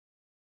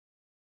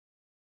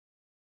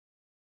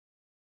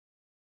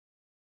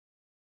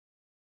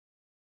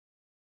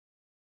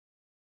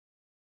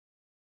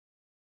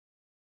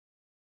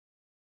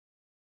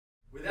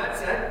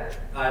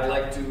I'd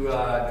like to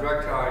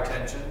direct our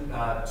attention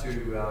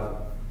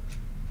to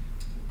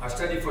our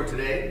study for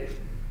today.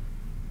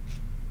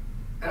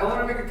 And I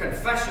want to make a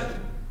confession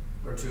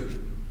or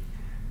two.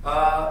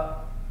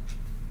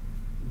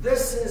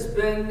 This has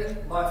been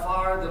by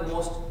far the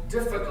most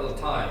difficult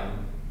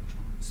time,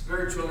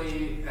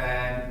 spiritually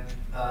and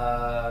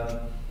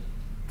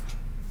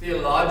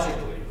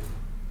theologically,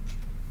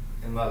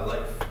 in my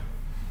life.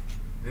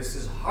 This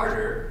is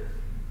harder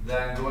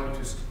than going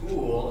to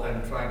school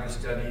and trying to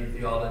study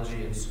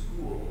theology in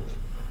school.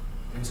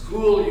 In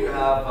school, you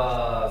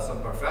have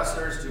some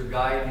professors to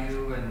guide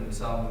you and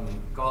some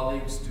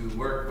colleagues to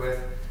work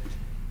with.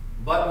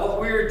 But what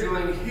we're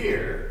doing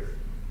here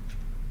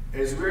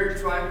is we're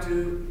trying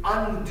to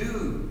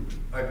undo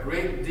a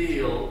great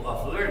deal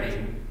of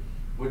learning,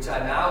 which I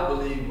now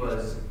believe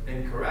was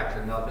incorrect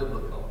and not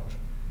biblical.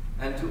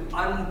 And to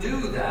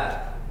undo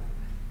that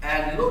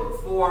and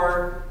look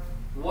for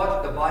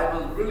what the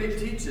Bible really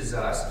teaches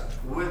us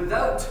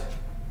without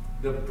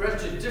the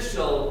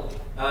prejudicial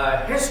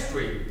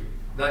history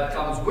that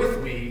comes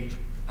with me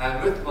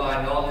and with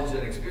my knowledge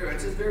and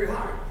experience is very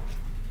hard.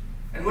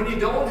 And when you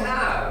don't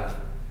have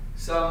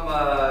some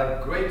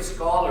great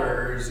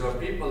scholars or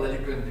people that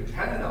you can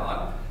depend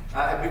on,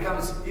 it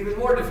becomes even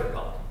more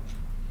difficult.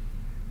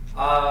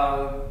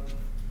 I'm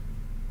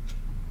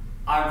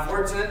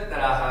fortunate that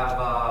I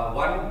have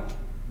one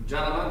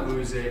gentleman who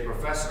is a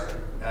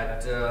professor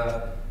at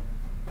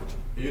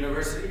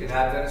university, an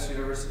Adventist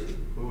university,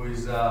 who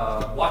is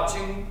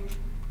watching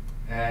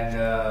and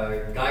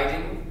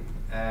guiding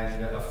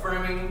and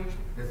affirming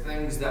the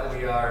things that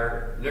we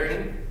are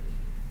learning.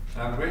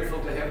 I'm grateful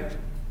to him,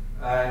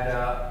 and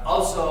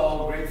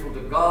also grateful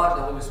to God,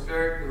 the Holy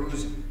Spirit,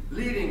 who's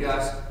leading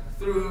us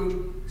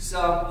through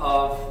some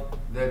of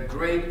the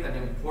great and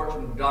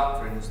important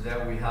doctrines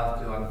that we have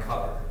to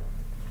uncover.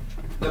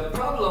 The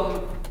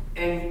problem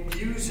in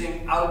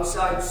using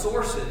outside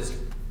sources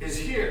is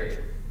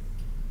here.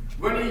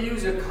 When you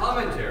use a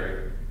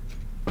commentary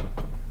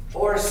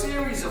or a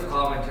series of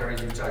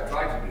commentaries, which I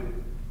try to do,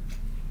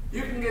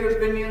 you can get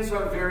opinions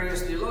from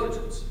various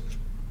theologians.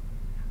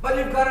 But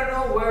you've got to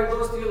know where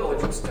those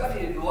theologians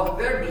studied and what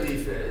their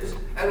belief is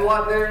and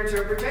what their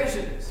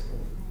interpretation is.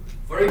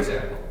 For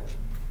example,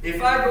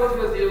 if I go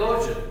to a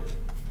theologian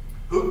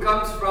who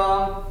comes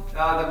from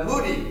the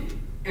Moody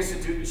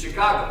Institute in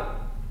Chicago,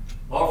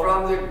 or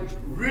from the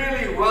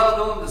really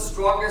well-known, the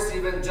strongest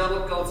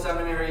evangelical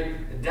seminary,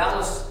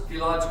 Dallas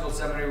Theological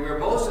Seminary, where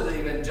most of the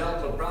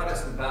evangelical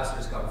Protestant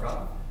pastors come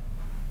from,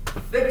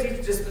 they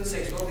teach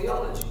dispensational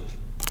theology.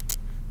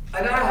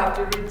 And I have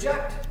to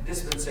reject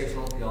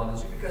dispensational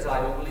theology because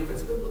I don't believe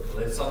it's biblical.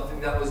 It's something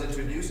that was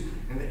introduced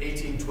in the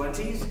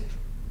 1820s,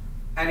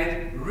 and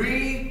it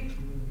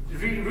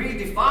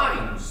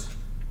redefines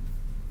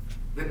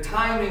the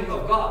timing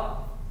of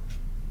God.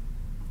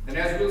 And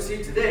as we'll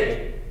see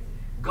today,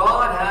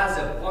 God has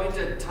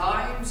appointed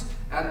times,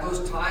 and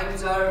those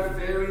times are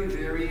very,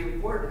 very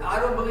important. I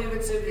don't believe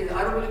it's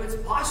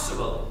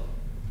possible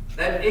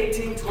that in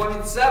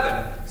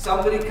 1827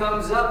 somebody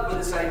comes up with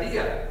this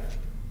idea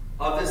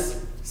of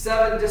this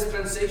 7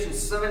 dispensations,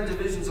 7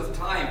 divisions of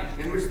time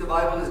in which the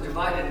Bible is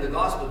divided and the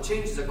gospel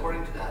changes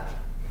according to that.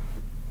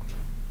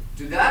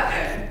 To that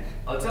end,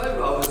 I'll tell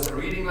you, I was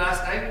reading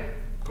last night,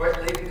 quite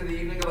late into the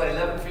evening, about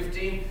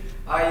 11:15.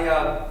 I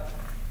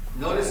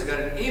noticed I got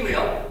an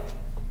email,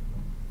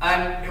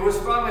 and it was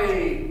from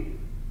an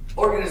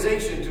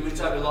organization to which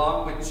I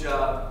belong, which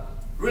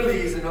really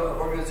is an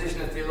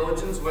organization of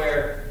theologians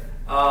where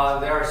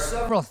there are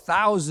several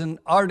thousand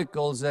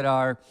articles that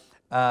are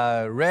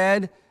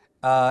read,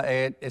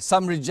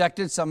 some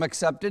rejected, some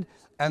accepted,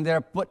 and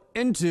they're put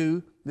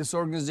into this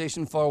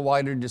organization for a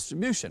wider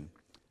distribution.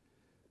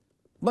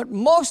 But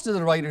most of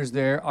the writers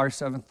there are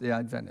Seventh-day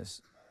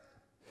Adventists.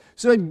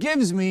 So it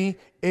gives me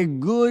a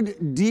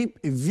good,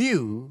 deep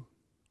view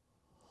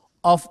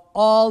of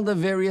all the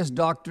various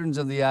doctrines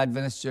of the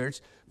Adventist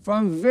Church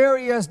from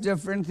various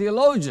different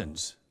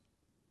theologians.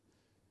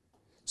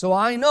 So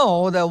I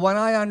know that when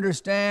I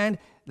understand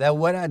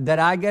that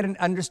I get an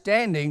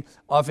understanding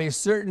of a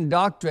certain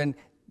doctrine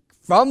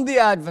from the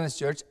Adventist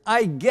Church,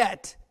 I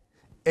get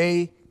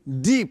a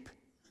deepest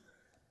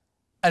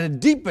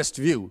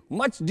view,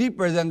 much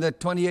deeper than the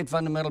 28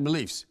 fundamental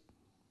beliefs.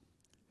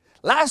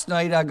 Last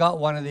night I got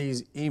one of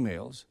these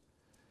emails,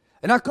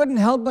 and I couldn't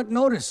help but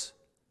notice.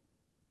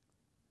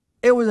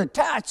 It was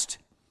attached,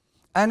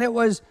 and it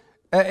was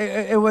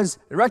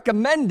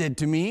recommended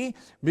to me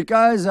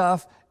because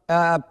of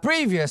a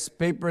previous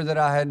paper that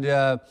I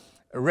had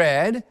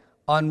read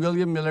on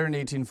William Miller in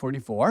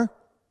 1844.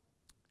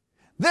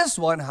 This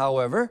one,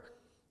 however,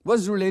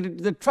 was related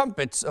to the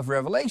trumpets of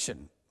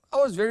Revelation.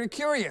 I was very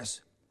curious.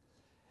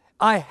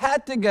 I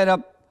had to get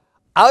up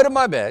out of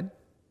my bed,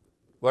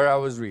 where I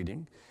was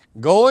reading,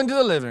 go into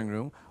the living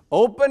room,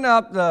 open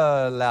up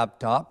the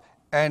laptop,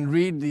 and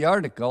read the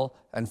article,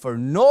 and for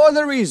no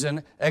other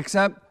reason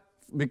except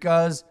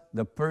because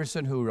the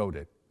person who wrote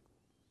it.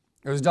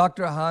 It was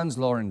Dr. Hans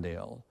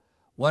Laurendale,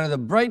 one of the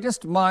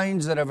brightest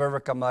minds that have ever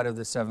come out of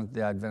the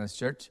Seventh-day Adventist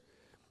Church.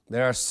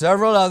 There are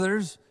several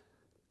others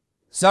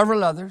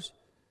several others,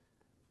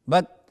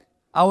 but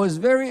I was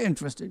very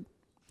interested.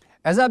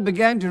 As I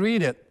began to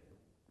read it,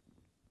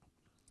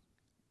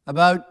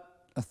 about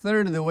a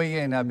third of the way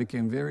in, I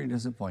became very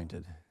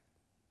disappointed.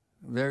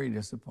 Very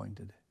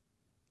disappointed.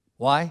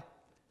 Why?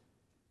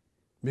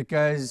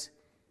 Because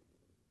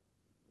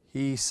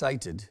he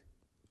cited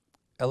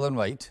Ellen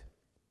White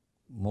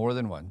more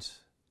than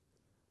once,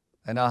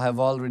 and I have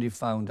already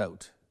found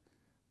out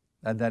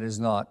that that is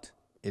not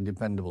a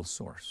dependable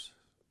source.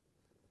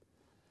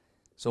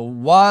 So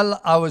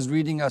while I was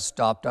reading, I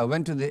stopped. I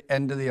went to the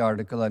end of the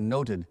article and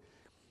noted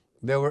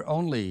there were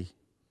only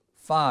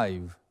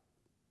five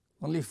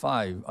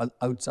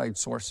outside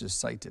sources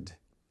cited.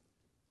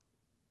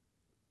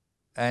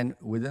 And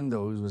within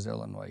those was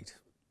Ellen White.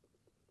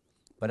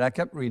 But I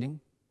kept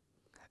reading.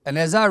 And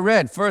as I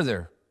read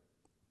further,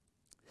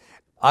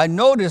 I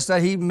noticed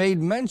that he made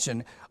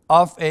mention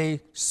of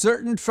a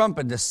certain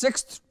trumpet, the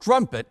sixth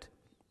trumpet,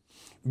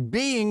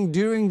 being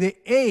during the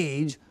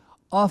age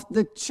of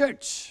the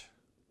church.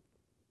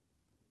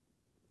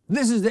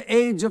 This is the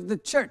age of the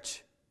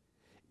church.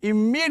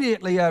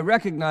 Immediately I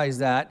recognized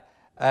that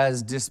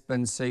as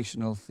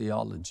dispensational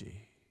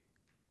theology,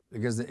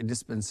 because the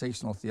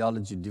dispensational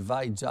theology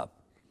divides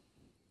up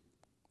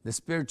the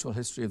spiritual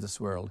history of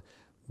this world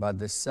by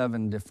the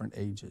 7 different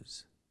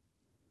ages.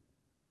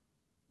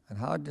 And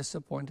how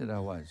disappointed I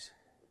was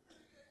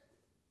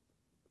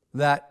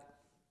that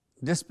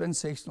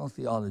dispensational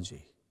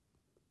theology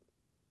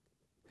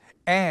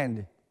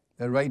and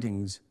the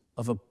writings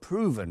of a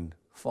proven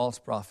false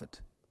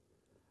prophet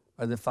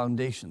are the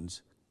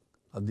foundations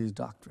of these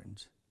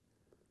doctrines.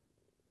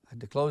 I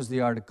had to close the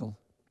article,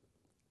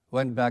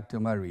 went back to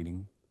my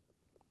reading,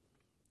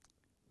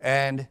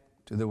 and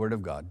to the Word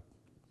of God,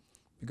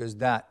 because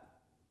that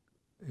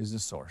is the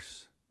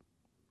source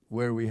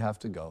where we have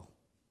to go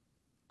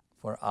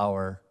for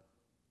our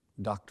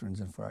doctrines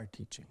and for our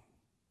teaching.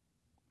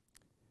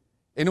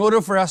 In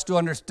order for us to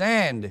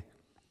understand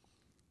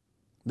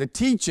the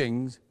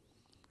teachings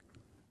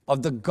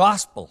of the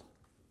gospel,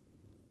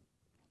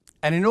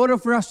 and in order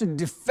for us to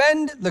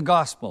defend the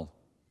gospel,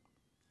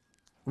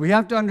 we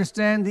have to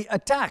understand the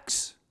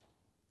attacks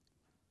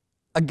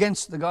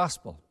against the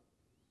gospel.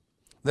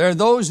 There are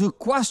those who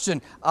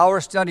question our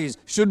studies.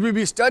 Should we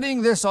be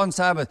studying this on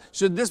Sabbath?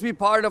 Should this be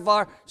part of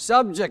our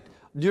subject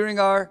during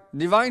our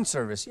divine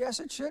service? Yes,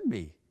 it should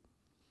be.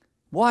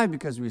 Why?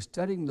 Because we're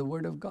studying the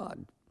Word of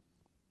God.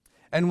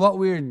 And what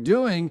we're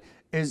doing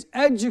is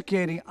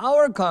educating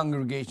our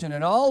congregation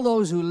and all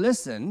those who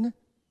listen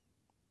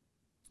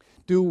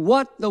to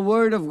what the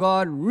Word of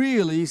God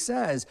really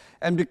says.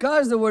 And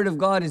because the Word of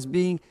God is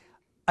being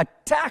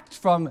attacked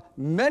from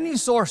many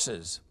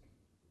sources,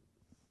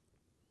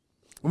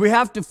 we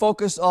have to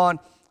focus on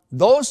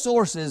those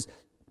sources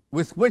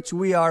with which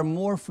we are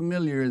more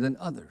familiar than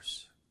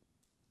others.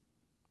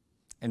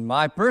 In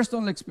my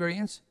personal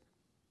experience,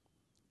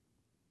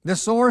 the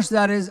source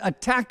that is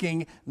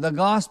attacking the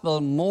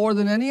gospel more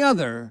than any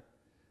other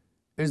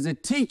is the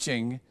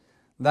teaching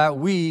that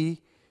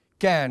we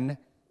can,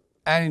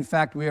 and in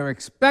fact we are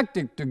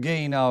expected to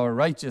gain our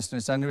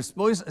righteousness, and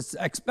we're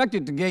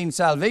expected to gain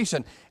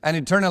salvation and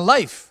eternal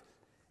life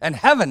and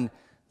heaven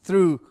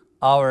through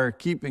our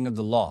keeping of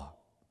the law.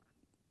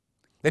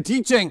 The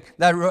teaching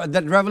that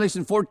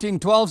Revelation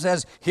 14:12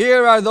 says,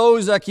 here are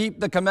those that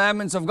keep the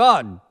commandments of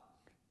God.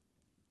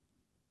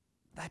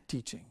 That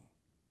teaching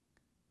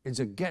is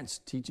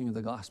against teaching of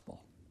the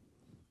gospel.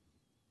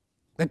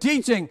 The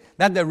teaching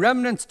that the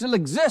remnant still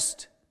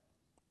exist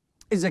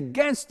is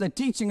against the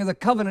teaching of the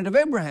covenant of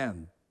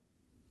Abraham.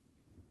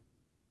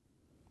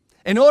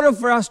 In order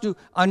for us to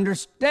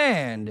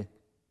understand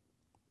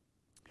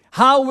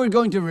how we're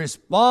going to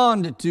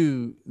respond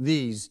to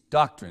these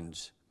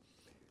doctrines,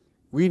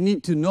 we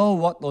need to know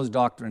what those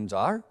doctrines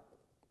are,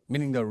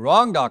 meaning the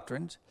wrong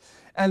doctrines,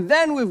 and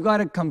then we've got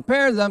to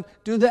compare them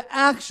to the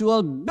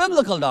actual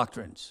biblical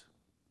doctrines.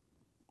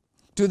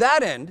 To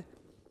that end,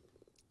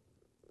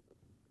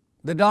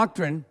 the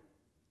doctrine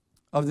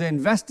of the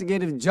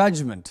investigative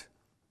judgment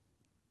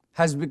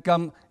has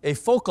become a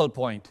focal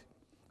point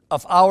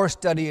of our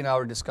study and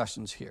our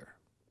discussions here.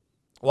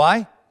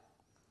 Why?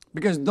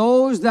 Because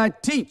those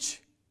that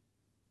teach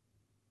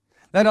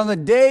that on the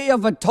Day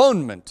of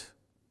Atonement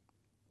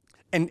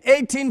in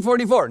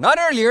 1844, not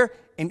earlier,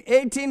 in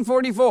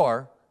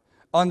 1844,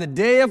 on the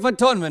Day of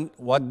Atonement,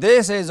 what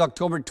they say is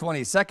October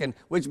 22nd,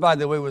 which by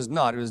the way was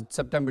not. It was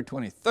September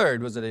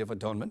 23rd was the Day of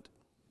Atonement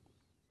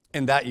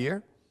in that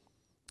year.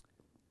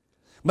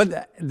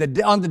 But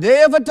on the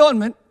Day of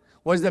Atonement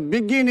was the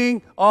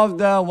beginning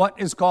of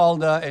what is called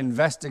the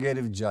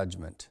investigative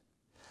judgment.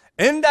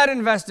 In that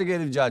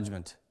investigative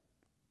judgment,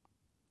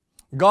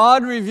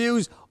 God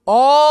reviews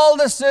all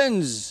the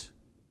sins,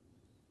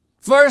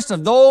 first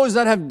of those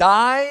that have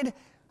died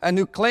and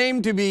who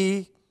claim to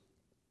be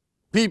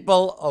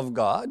people of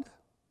God,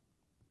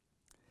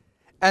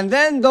 and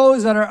then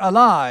those that are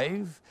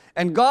alive,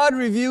 and God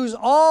reviews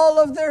all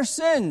of their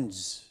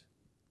sins.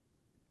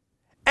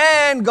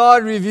 And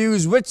God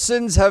reviews which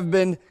sins have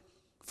been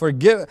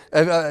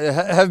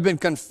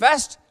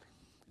confessed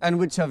and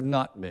which have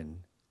not been.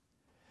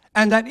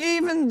 And that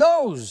even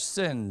those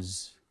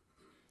sins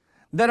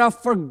that are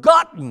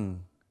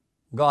forgotten,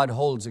 God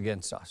holds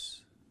against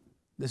us.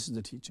 This is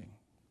the teaching.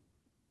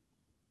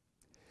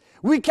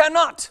 We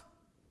cannot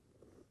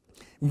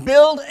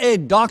build a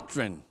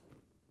doctrine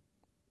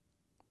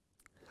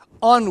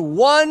on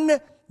one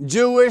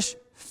Jewish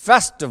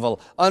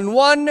festival, on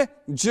one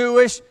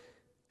Jewish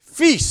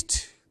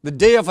feast, the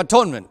Day of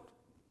Atonement,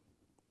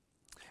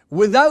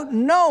 without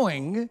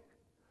knowing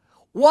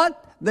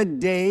what the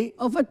Day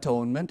of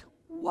Atonement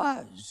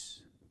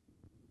was.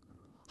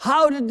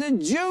 How did the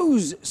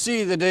Jews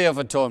see the Day of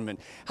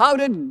Atonement? How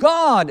did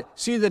God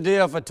see the Day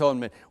of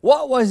Atonement?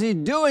 What was He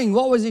doing?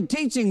 What was He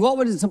teaching? What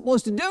was He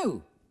supposed to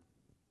do?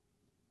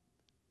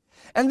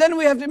 And then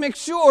we have to make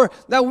sure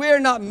that we're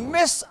not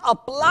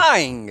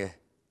misapplying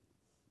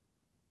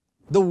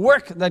the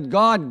work that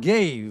God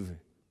gave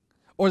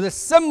or the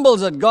symbols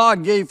that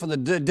God gave for the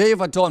Day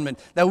of Atonement,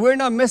 that we're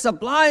not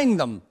misapplying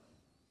them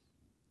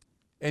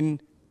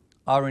in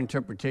our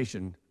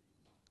interpretation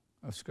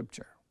of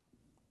Scripture.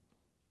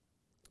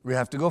 We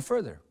have to go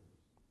further.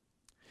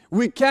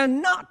 We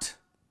cannot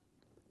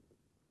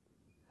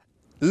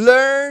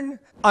learn,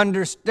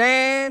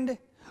 understand,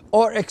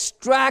 or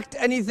extract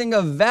anything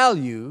of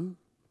value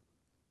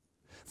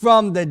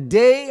from the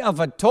Day of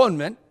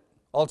Atonement,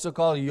 also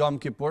called Yom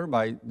Kippur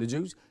by the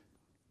Jews.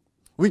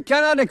 We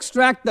cannot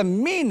extract the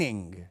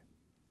meaning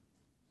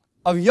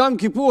of Yom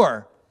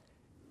Kippur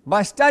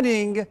by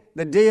studying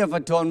the Day of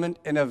Atonement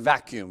in a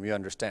vacuum, you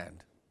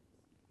understand.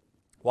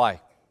 Why?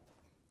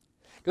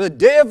 Because the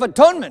Day of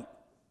Atonement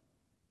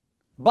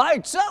by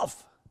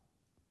itself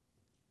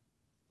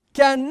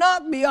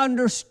cannot be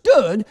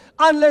understood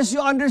unless you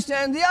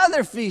understand the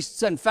other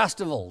feasts and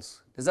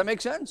festivals. Does that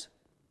make sense?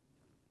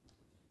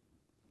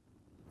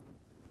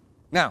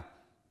 Now,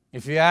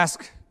 if you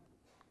ask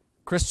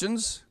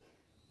Christians,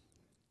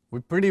 we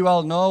pretty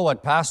well know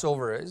what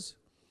Passover is,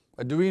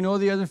 but do we know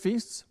the other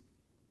feasts?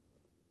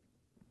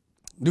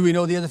 Do we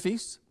know the other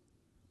feasts?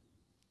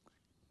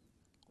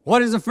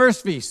 What is the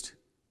first feast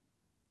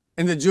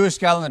in the Jewish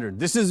calendar?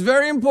 This is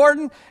very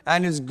important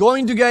and is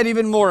going to get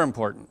even more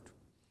important.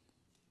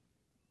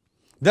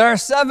 There are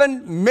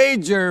 7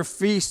 major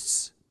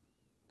feasts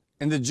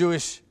in the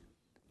Jewish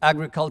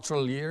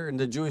agricultural year, in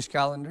the Jewish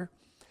calendar.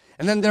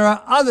 And then there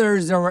are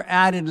others that were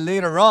added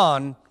later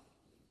on,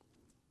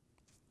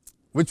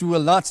 which we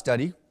will not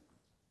study.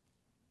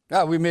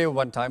 We may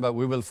one time, but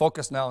we will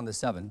focus now on the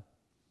 7.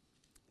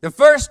 The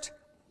first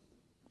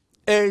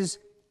is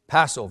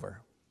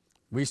Passover.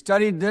 We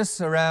studied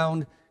this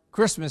around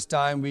Christmas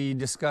time. We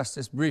discussed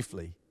this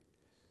briefly.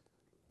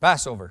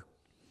 Passover.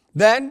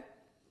 Then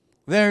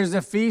there's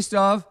the feast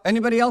of,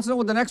 anybody else know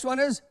what the next one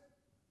is?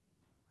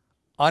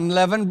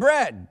 Unleavened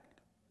bread.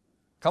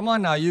 Come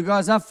on now, you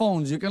guys have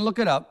phones, you can look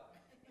it up.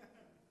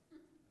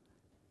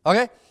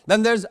 Okay,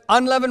 then there's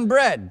unleavened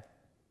bread.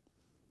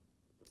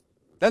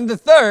 Then the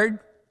third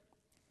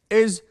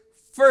is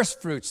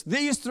first fruits.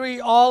 These 3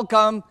 all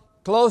come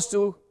close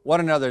to one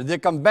another. They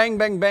come bang,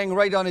 bang, bang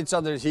right on each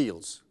other's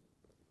heels.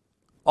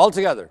 All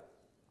together.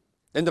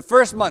 In the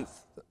first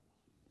month.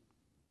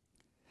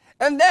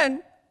 And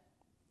then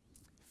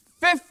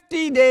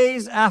 50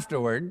 days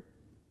afterward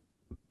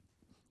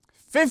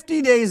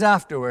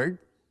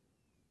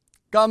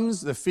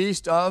comes the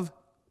Feast of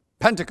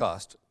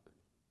Pentecost.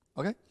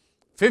 Okay?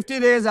 50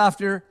 days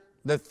after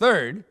the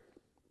third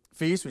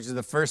feast, which is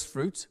the first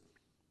fruits,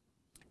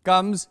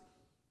 comes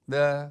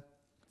the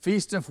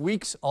Feast of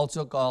Weeks,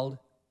 also called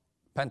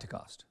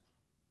Pentecost.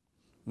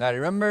 Now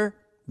remember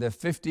the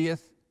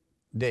 50th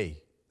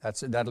day.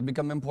 That'll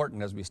become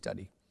important as we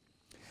study.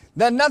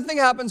 Then nothing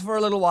happens for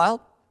a little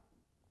while.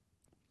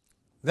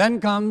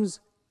 Then comes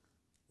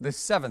the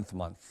 7th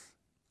month,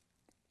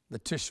 the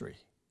Tishri.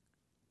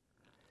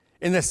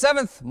 In the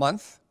 7th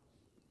month,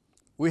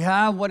 we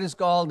have what is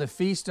called the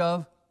Feast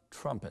of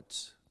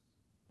Trumpets.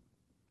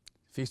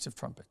 Feast of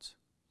Trumpets.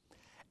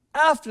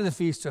 After the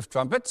Feast of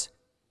Trumpets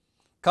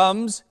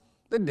comes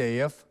the Day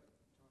of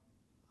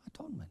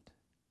Atonement.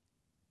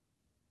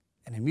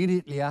 And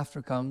immediately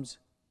after comes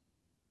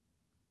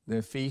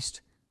the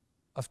Feast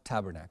of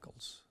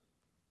Tabernacles.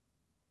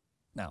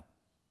 Now,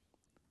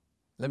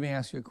 let me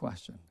ask you a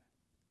question.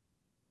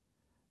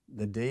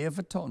 The Day of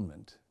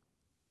Atonement,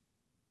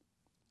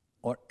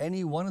 or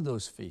any one of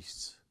those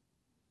feasts,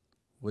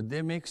 would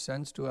they make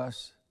sense to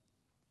us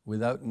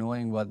without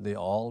knowing what they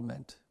all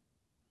meant?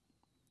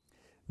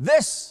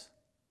 These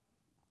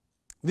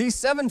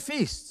 7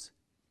 feasts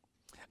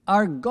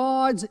are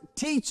God's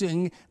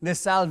teaching the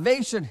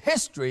salvation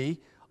history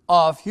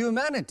of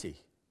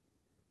humanity.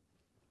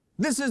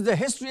 This is the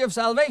history of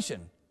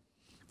salvation.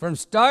 From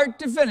start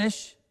to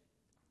finish,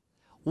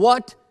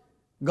 what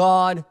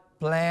God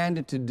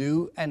planned to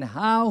do and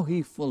how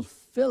He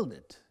fulfilled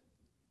it.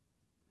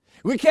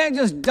 We can't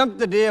just dump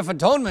the Day of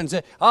Atonement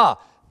and say,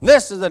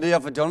 this is the Day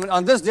of Atonement.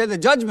 On this day, the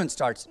judgment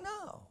starts.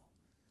 No.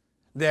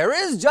 There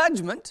is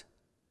judgment,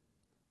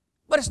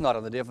 but it's not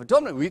on the Day of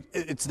Atonement.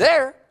 It's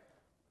there.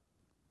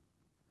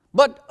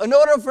 But in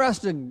order for us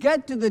to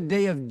get to the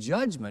Day of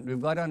Judgment,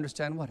 we've got to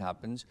understand what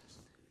happens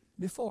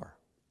before.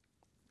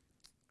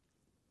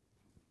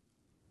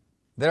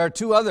 There are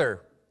two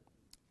other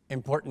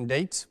important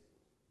dates.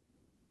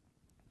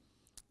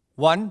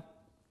 One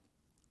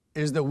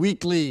is the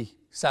weekly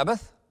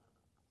Sabbath,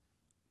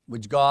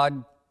 which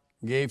God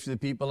gave to the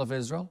people of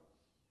Israel.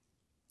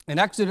 In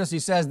Exodus, he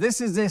says, this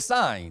is a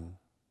sign.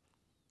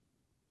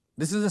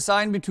 This is a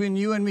sign between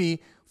you and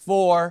me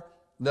for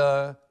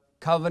the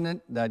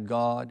covenant that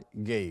God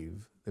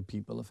gave the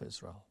people of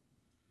Israel.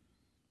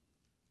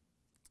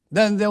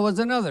 Then there was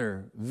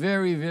another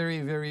very, very,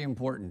 very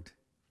important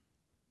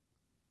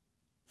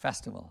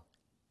festival.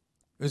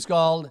 It was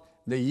called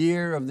the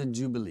Year of the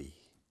Jubilee.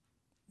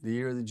 The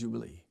Year of the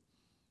Jubilee.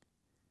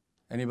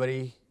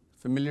 Anybody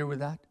familiar with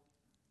that?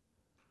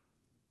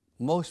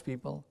 Most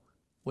people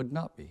would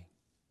not be.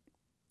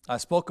 I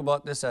spoke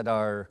about this at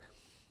our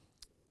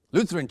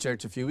Lutheran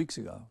church a few weeks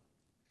ago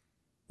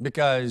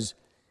because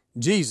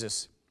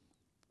Jesus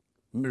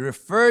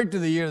referred to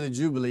the Year of the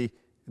Jubilee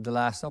at the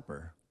Last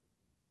Supper.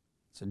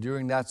 So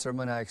during that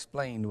sermon, I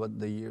explained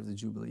what the Year of the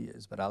Jubilee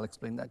is, but I'll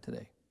explain that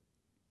today.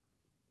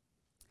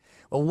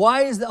 Well,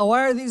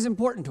 why are these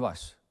important to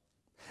us?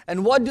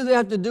 And what do they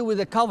have to do with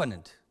the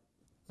covenant?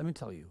 Let me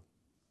tell you.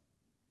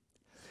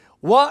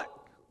 What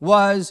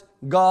was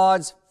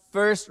God's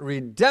first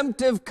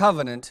redemptive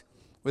covenant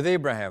with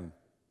Abraham?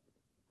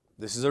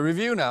 This is a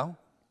review now.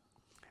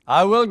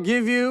 I will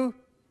give you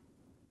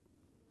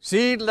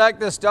seed like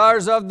the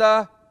stars of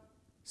the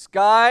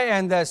sky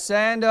and the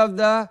sand of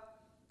the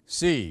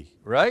sea,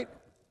 right?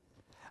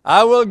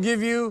 I will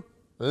give you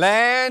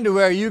land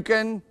where you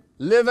can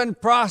live and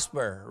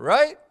prosper,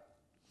 right?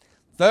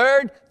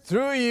 Third,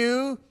 through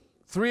you,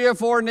 3 or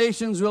 4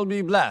 nations will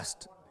be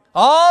blessed.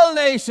 All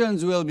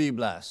nations will be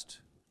blessed.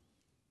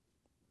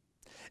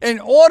 In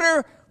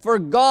order for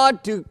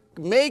God to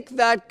make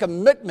that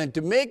commitment,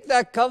 to make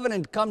that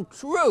covenant come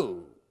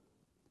true,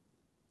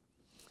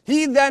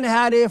 he then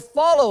had a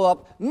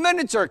follow-up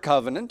miniature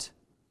covenant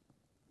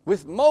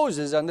with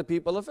Moses and the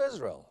people of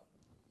Israel.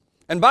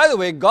 And by the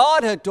way,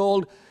 God had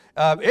told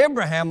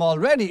Abraham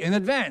already in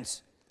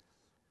advance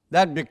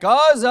that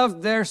because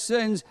of their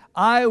sins,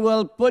 I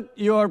will put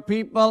your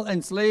people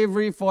in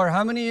slavery for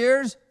how many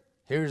years?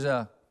 Here's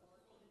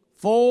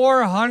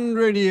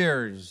 400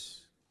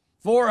 years.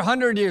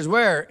 400 years.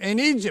 Where? In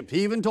Egypt.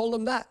 He even told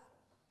them that.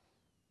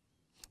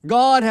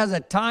 God has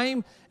a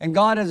time and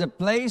God has a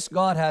place.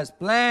 God has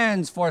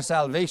plans for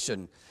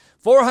salvation.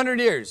 400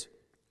 years.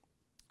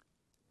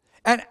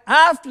 And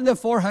after the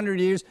 400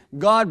 years,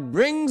 God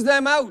brings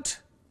them out.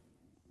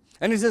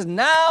 And he says,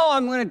 now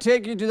I'm going to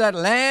take you to that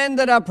land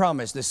that I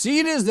promised. The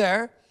seed is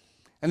there,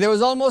 and there was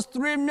almost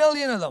 3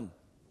 million of them.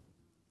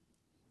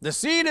 The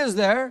seed is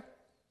there,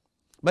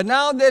 but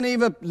now they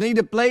need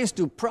a place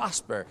to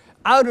prosper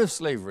out of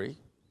slavery.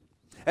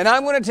 And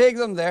I'm going to take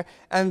them there.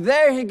 And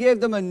there he gave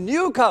them a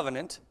new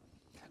covenant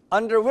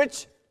under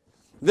which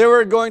they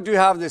were going to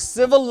have the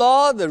civil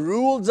law, the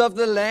rules of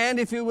the land,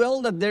 if you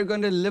will, that they're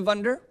going to live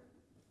under.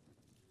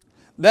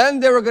 Then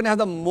they were going to have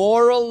the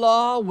moral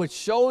law, which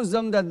shows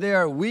them that they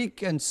are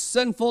weak and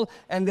sinful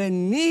and they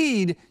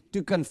need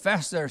to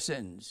confess their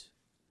sins.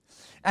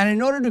 And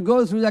in order to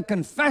go through that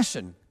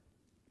confession,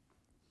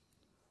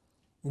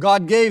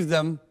 God gave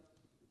them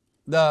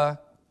the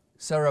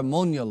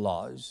ceremonial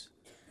laws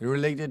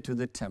related to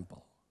the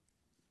temple.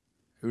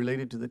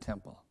 Related to the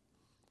temple.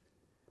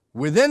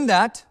 Within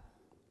that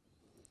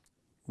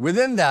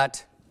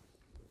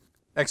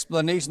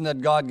explanation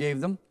that God gave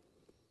them,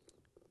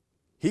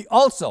 he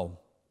also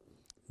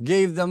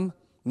gave them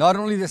not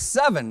only the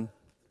 7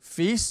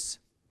 feasts,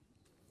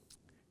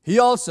 he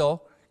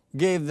also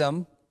gave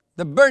them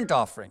the burnt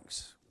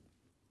offerings.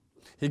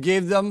 He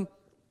gave them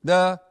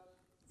the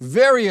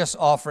various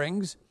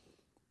offerings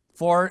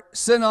for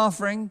sin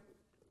offering,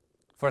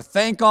 for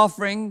thank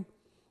offering,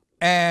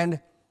 and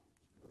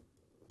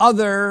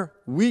other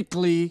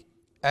weekly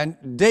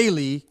and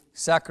daily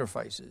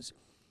sacrifices.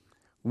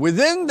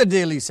 Within the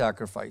daily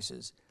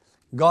sacrifices,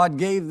 God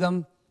gave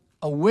them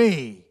a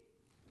way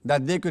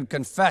that they could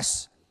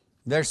confess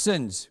their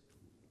sins.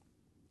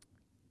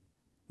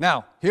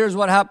 Now, here's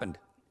what happened.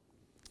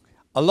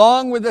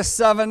 Along with the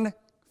 7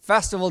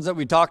 festivals that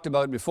we talked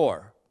about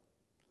before,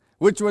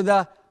 which were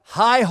the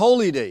high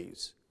holy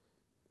days,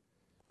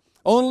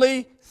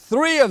 only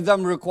 3 of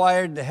them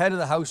required the head of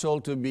the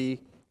household to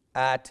be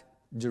at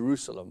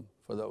Jerusalem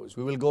for those.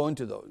 We will go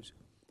into those.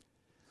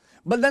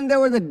 But then there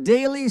were the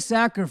daily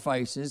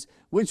sacrifices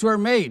which were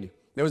made.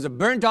 There was a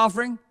burnt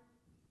offering.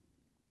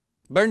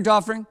 Burnt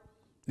offering.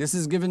 This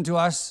is given to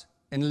us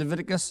in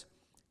Leviticus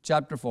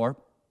chapter 4.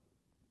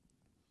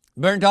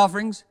 Burnt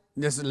offerings.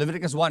 This is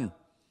Leviticus 1. It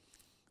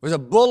was a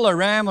bull, a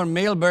ram, or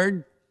male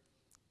bird.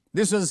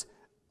 This was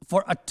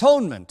for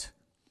atonement,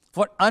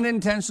 for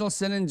unintentional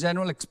sin in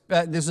general.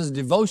 This was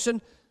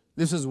devotion.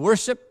 This was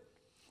worship.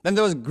 Then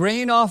there was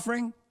grain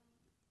offering.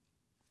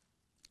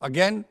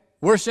 Again,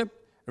 worship,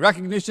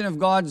 recognition of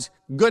God's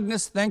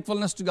goodness,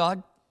 thankfulness to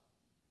God.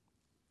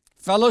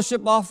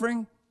 Fellowship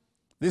offering.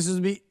 This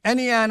would be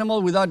any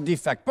animal without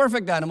defect,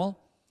 perfect animal.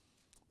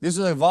 This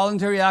is a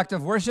voluntary act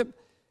of worship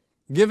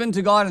given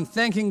to God and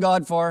thanking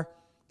God for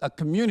a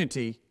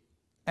community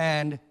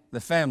and the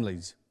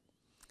families.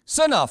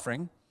 Sin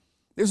offering,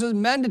 this was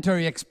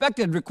mandatory,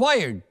 expected,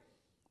 required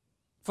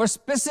for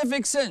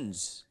specific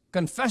sins,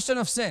 confession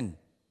of sin.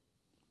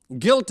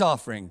 Guilt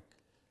offering,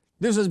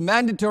 this was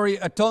mandatory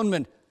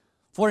atonement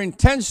for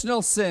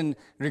intentional sin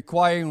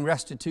requiring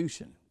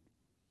restitution.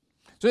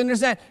 So you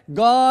understand,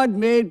 God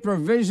made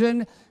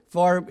provision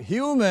for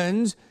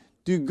humans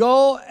to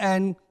go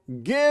and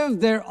give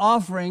their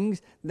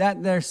offerings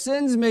that their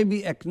sins may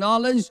be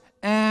acknowledged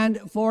and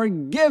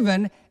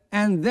forgiven,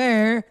 and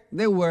there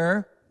they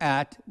were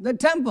at the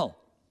temple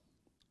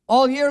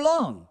all year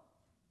long.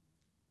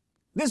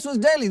 This was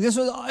daily. This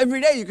was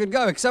every day you could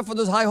go, except for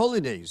those high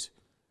holy days.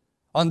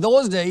 On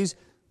those days,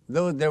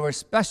 though, there were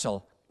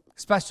special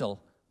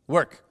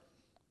work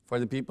for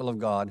the people of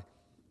God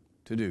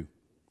to do.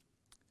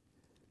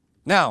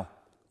 Now,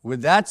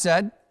 with that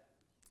said,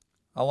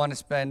 I want to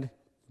spend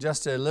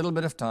just a little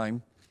bit of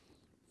time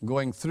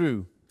going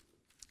through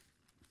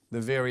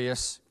the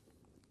various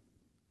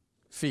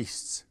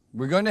feasts.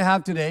 We're going to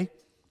have today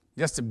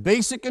just a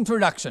basic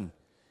introduction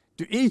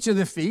to each of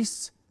the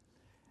feasts.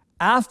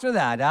 After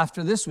that,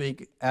 after this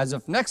week, as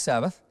of next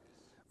Sabbath,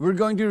 we're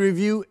going to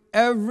review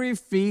every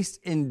feast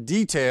in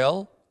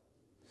detail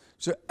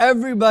so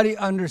everybody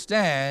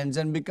understands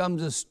and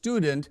becomes a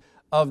student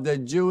of the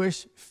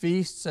Jewish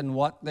feasts and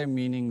what their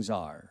meanings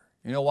are.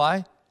 You know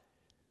why?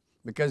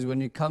 Because when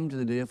you come to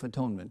the Day of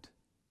Atonement,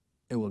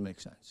 it will make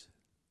sense.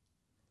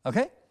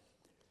 Okay?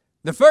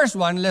 The first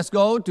one, let's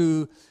go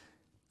to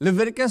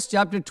Leviticus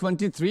chapter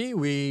 23.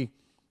 We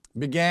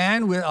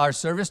began with our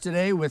service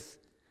today with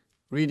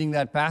reading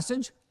that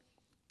passage.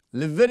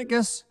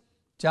 Leviticus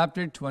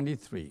chapter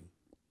 23.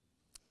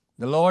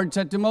 The Lord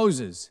said to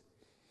Moses,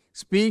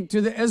 "Speak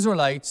to the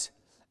Israelites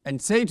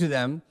and say to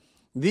them,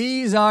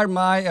 these are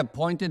my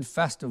appointed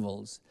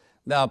festivals,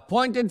 the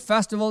appointed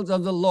festivals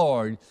of the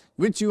Lord,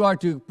 which you are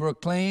to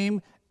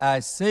proclaim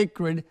as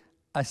sacred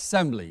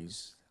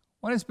assemblies."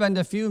 I want to spend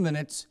a few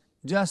minutes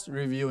just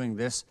reviewing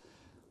this,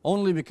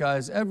 only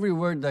because every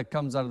word that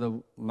comes out of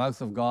the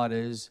mouth of God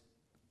is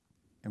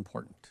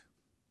important.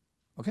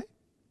 Okay?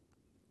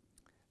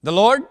 The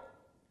Lord,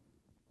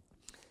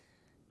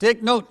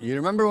 take note. You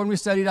remember when we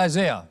studied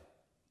Isaiah?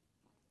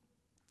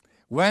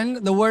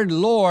 When the word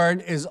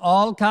Lord is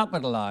all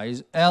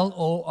capitalized,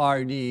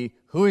 L-O-R-D,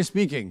 who is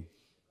speaking?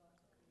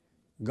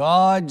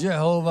 God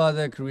Jehovah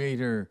the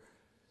Creator.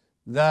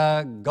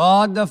 The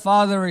God the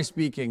Father is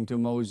speaking to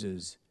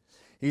Moses.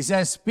 He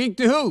says, speak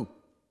to who?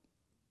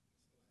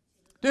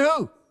 To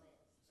who?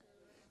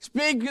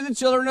 Speak to the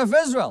children of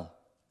Israel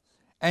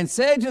and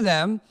say to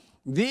them,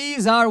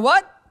 these are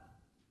what?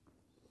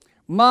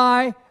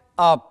 My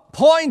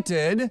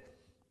appointed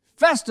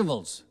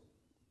festivals.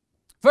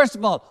 First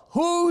of all,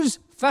 whose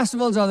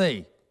festivals are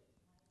they?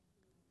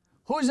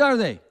 Whose are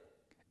they?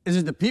 Is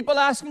it the people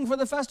asking for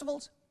the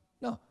festivals?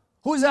 No.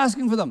 Who's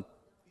asking for them?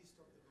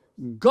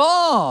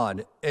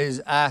 God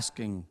is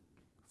asking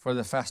for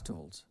the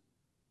festivals.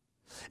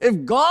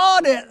 If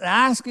God is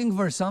asking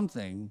for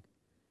something,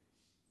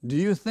 do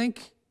you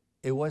think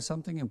it was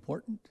something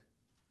important?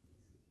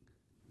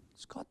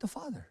 It's God the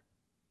Father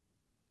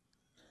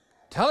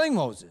telling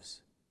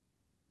Moses,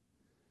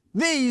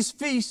 these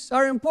feasts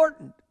are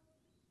important.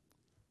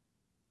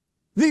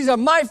 These are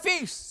my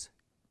feasts.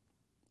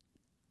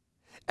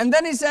 And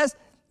then he says,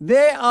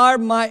 they are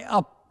my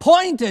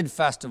appointed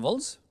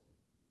festivals.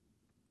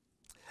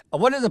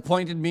 What does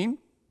appointed mean?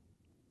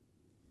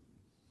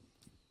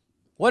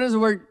 What is the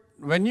word?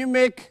 When you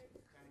make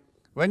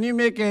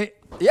a,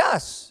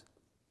 yes,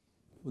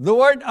 the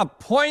word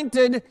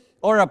appointed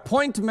or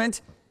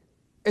appointment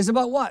is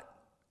about what?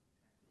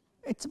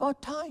 It's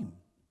about time.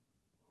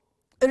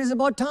 It is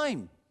about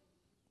time.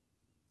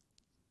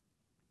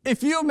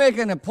 If you make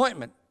an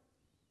appointment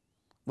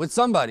with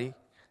somebody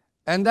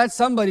and that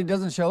somebody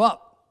doesn't show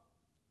up,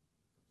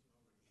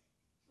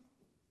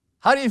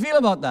 how do you feel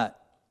about that?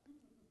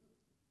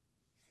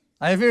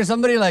 If you're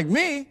somebody like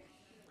me,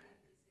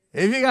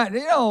 if you got,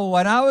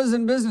 when I was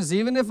in business,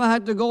 even if I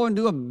had to go and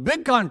do a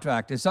big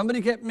contract, if somebody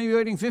kept me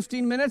waiting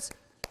 15 minutes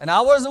and I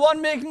was the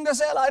one making the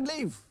sale, I'd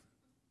leave.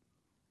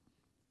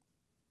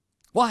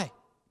 Why?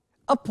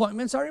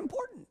 Appointments are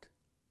important.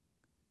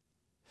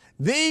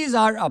 These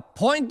are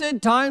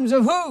appointed times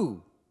of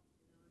who?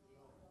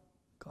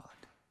 God.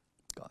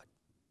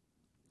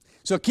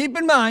 So keep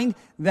in mind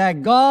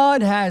that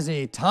God has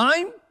a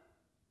time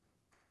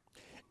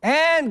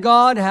and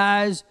God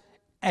has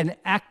an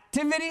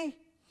activity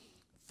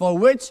for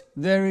which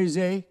there is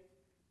a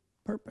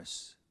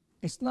purpose.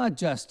 It's not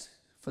just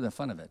for the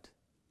fun of it.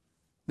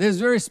 There's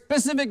very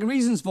specific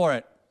reasons for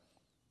it.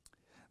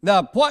 The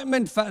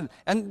appointment,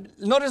 and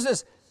notice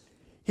this,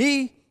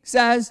 he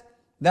says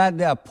that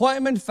the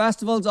appointment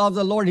festivals of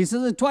the Lord, he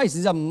says it twice,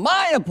 these are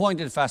my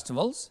appointed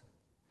festivals.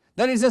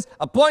 Then he says,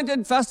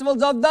 appointed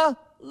festivals of the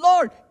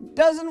Lord.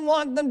 Doesn't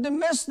want them to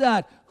miss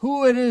that,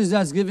 who it is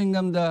that's giving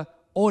them the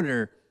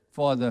order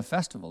for the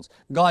festivals.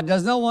 God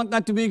does not want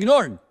that to be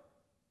ignored.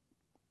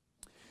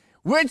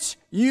 Which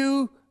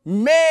you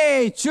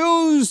may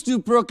choose to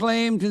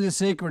proclaim to the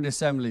sacred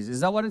assemblies.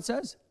 Is that what it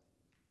says?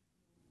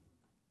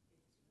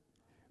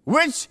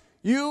 which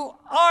you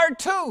are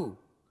to,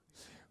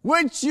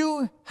 which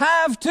you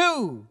have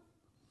to.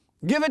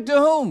 Give it to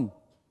whom?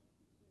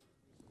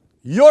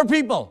 Your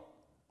people.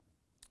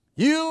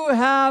 You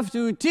have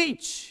to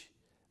teach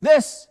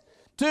this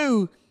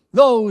to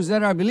those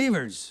that are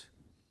believers.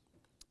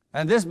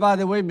 And this, by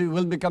the way,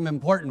 will become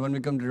important when we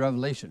come to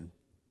Revelation.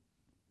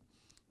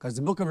 Because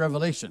the book of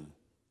Revelation,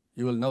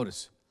 you will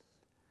notice,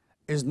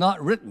 is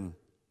not written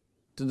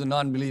to the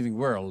non-believing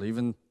world.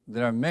 Even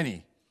there are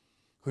many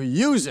who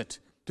use it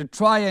to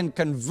try and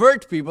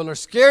convert people or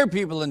scare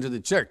people into the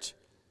church.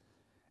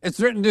 It's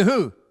written to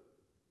who?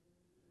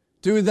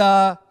 To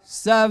the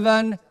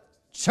 7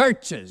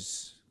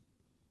 churches.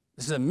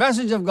 This is a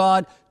message of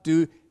God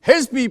to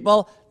His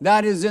people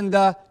that is in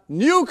the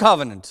new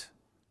covenant.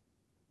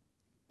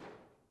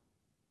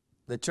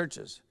 The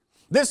churches.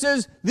 This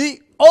is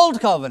the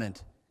old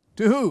covenant.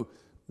 To who?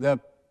 The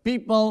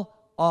people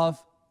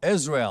of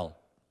Israel.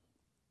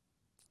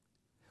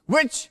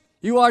 Which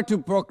you are to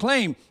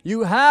proclaim.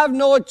 You have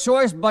no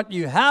choice, but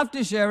you have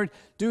to share it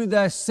to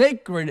the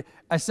sacred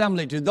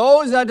assembly, to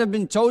those that have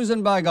been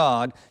chosen by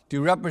God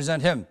to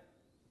represent Him.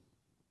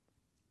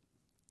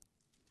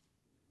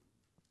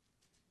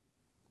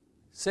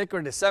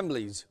 Sacred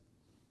assemblies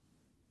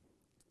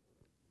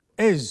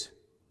is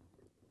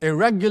a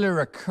regular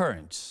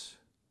occurrence.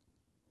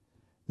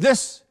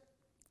 This,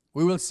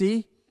 we will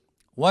see,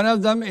 one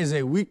of them is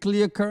a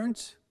weekly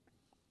occurrence.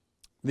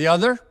 The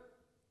other,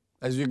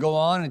 as we go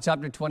on in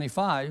chapter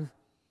 25,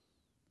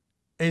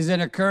 is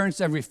an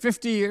occurrence every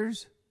 50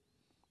 years.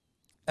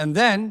 And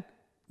then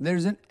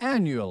there's an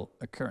annual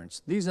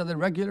occurrence. These are the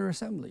regular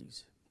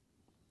assemblies.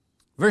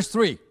 Verse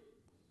 3.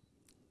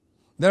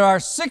 There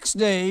are 6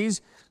 days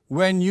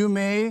when you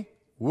may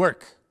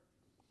work,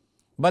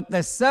 but the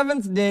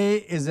 7th day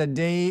is a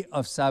day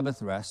of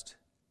Sabbath rest,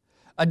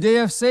 a day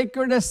of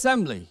sacred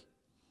assembly.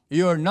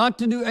 You are not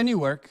to do any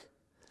work.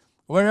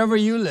 Wherever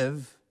you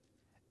live,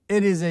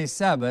 it is a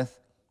Sabbath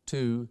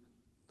to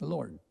the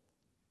Lord.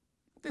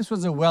 This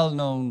was a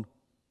well-known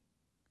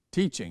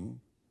teaching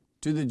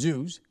to the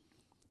Jews.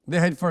 They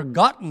had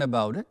forgotten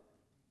about it.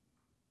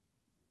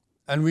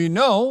 And we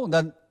know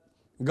that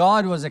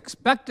God was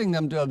expecting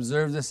them to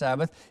observe the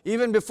Sabbath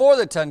even before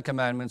the 10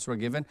 Commandments were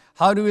given.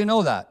 How do we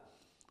know that?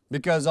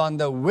 Because on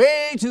the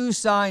way to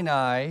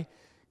Sinai,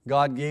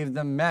 God gave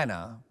them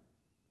manna,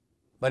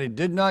 but He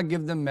did not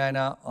give them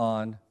manna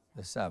on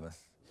the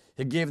Sabbath.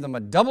 He gave them a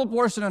double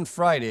portion on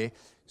Friday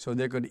so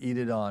they could eat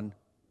it on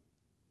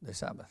the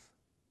Sabbath.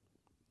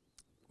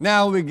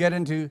 Now we get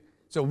into,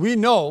 so we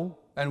know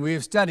and we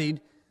have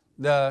studied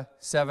the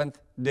 7th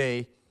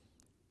day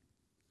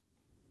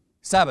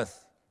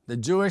Sabbath, the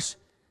Jewish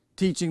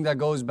teaching that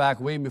goes back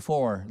way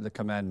before the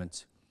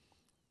commandments.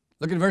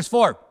 Look at verse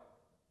 4.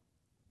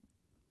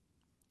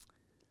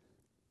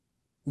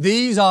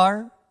 These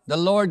are the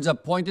Lord's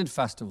appointed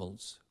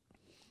festivals.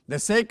 The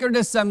sacred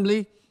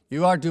assembly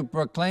you are to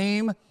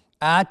proclaim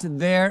at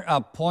their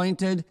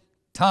appointed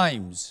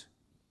times.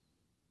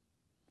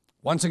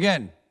 Once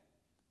again,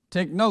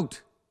 take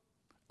note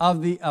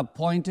of the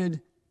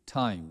appointed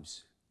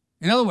times.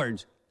 In other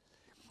words,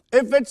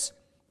 if it's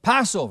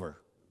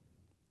Passover,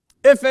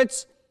 if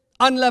it's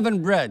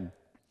unleavened bread,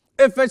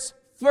 if it's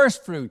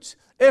first fruits,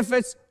 if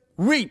it's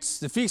weeks,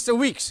 the Feast of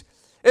Weeks,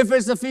 if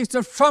it's the Feast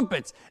of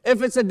Trumpets,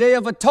 if it's a Day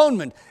of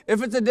Atonement,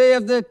 if it's a Day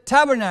of the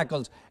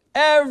Tabernacles,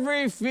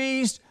 every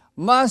feast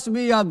must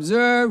be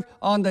observed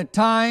on the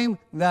time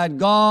that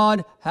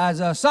God has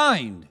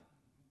assigned.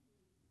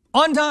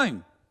 On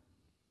time.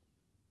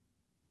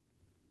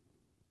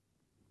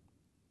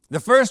 The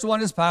first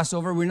one is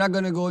Passover. We're not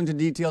going to go into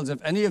details of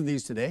any of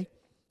these today,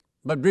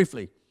 but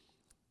briefly.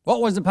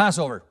 What was the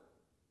Passover?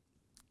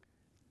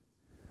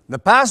 The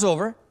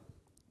Passover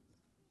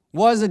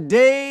was a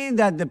day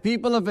that the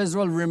people of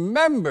Israel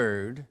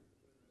remembered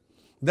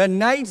the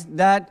night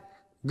that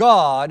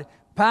God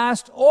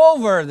passed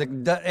over,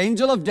 the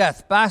angel of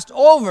death passed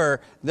over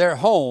their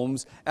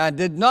homes and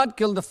did not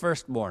kill the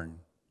firstborn.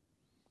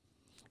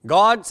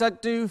 God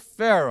said to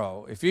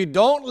Pharaoh, if you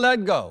don't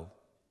let go,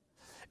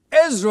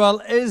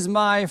 Israel is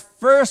my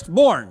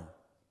firstborn,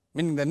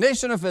 meaning the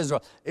nation of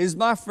Israel is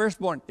my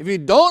firstborn. If you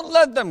don't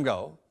let them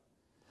go,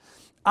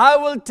 I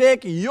will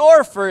take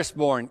your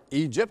firstborn,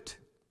 Egypt.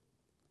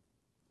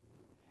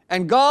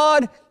 And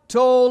God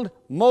told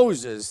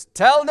Moses,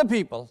 tell the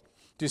people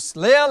to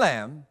slay a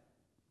lamb,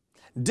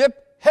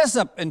 dip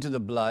hyssop into the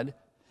blood,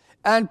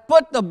 and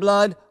put the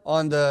blood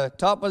on the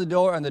top of the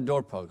door and the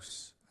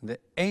doorposts. The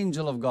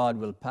angel of God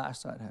will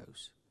pass that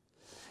house.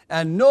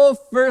 And no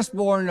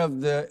firstborn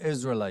of the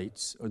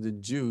Israelites or the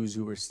Jews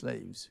who were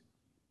slaves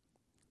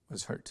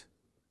was hurt.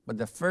 But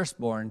the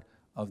firstborn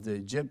of the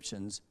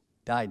Egyptians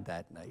died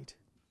that night.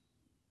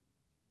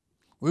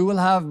 We will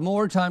have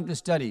more time to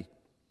study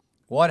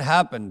what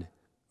happened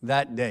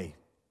that day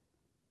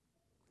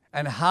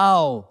and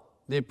how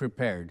they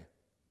prepared.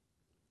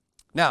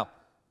 Now,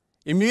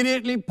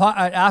 immediately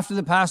after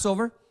the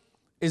Passover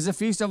is the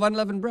Feast of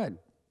Unleavened Bread.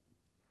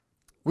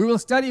 We will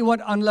study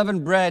what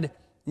unleavened bread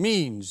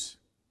means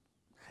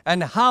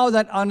and how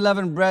that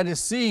unleavened bread is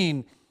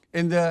seen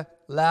in the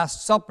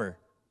Last Supper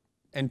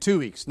in 2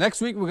 weeks.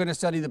 Next week, we're going to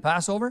study the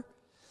Passover.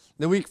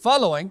 The week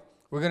following,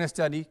 we're going to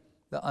study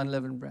the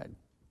unleavened bread.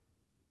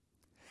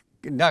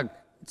 Now,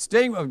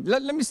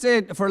 let me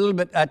stay for a little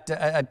bit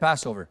at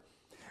Passover.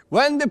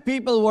 When the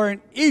people were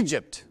in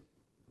Egypt,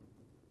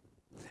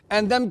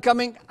 and them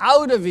coming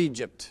out of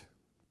Egypt,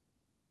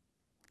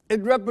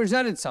 it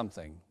represented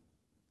something.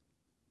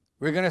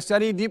 We're going to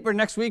study deeper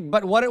next week,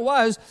 but what it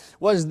was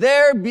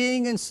their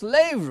being in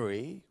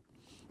slavery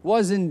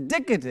was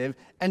indicative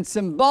and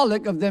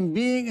symbolic of them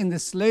being in the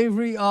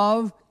slavery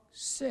of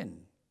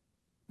sin.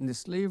 In the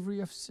slavery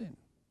of sin.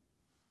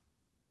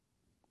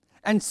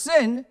 And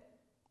sin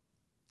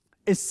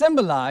is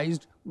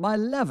symbolized by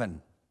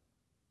leaven.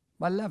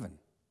 By leaven.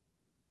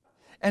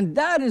 And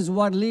that is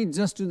what leads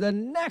us to the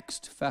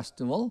next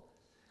festival,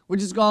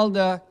 which is called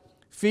the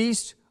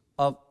Feast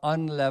of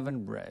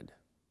Unleavened Bread.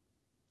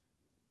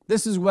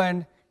 This is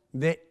when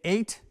they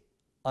ate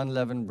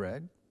unleavened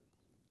bread.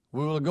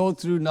 We will go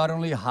through not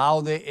only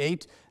how they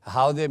ate,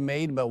 how they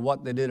made, but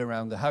what they did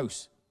around the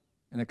house.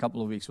 In a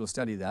couple of weeks, we'll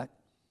study that.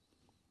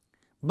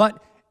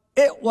 But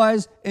it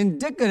was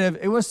indicative,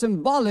 it was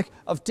symbolic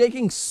of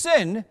taking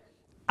sin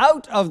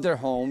out of their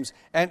homes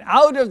and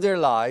out of their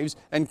lives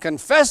and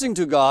confessing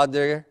to God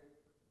their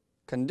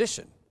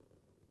condition.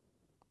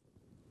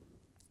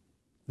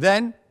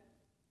 Then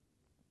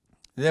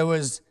there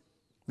was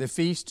the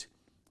Feast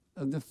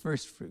of the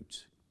First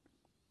Fruits.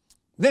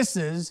 This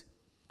is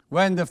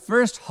when the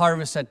first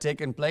harvest had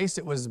taken place.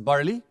 It was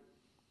barley.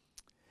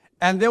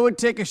 And they would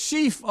take a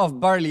sheaf of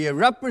barley. A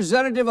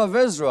representative of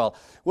Israel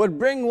would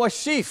bring a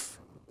sheaf,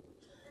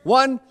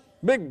 one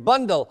big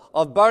bundle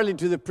of barley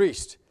to the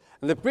priest.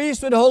 And the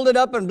priest would hold it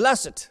up and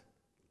bless it.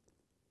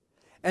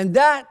 And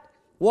that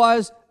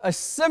was a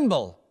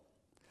symbol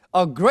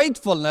of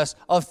gratefulness,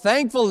 of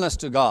thankfulness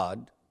to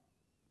God,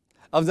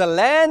 of the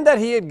land that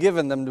He had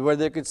given them where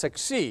they could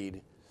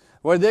succeed,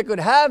 where they could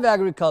have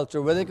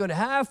agriculture, where they could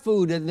have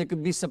food, and they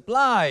could be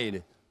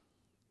supplied,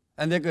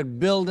 and they could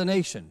build a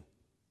nation.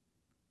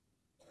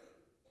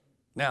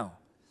 Now,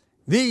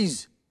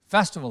 these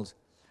festivals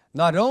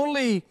not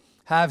only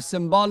have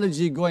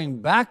symbology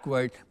going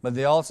backward, but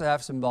they also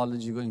have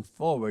symbology going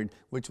forward,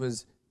 which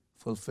was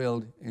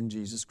fulfilled in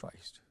Jesus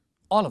Christ.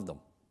 All of them.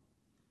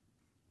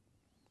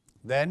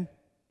 Then,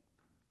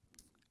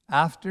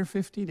 after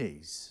 50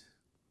 days,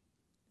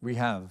 we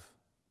have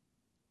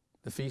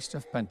the Feast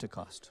of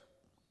Pentecost.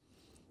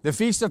 The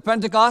Feast of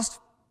Pentecost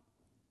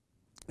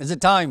is a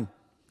time,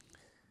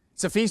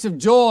 it's a feast of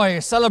joy,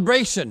 a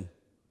celebration.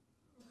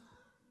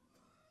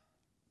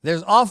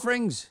 There's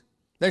offerings,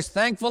 there's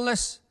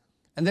thankfulness,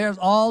 and there's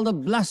all the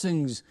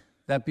blessings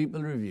that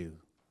people review.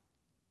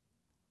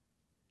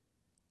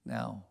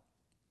 Now,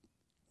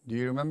 do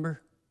you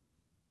remember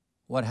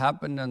what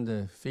happened on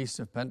the Feast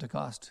of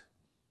Pentecost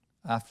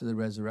after the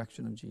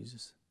resurrection of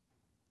Jesus?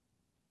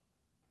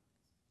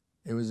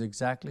 It was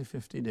exactly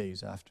 50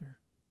 days after.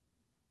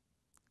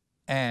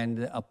 And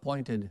the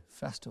appointed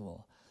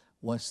festival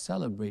was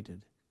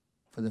celebrated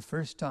for the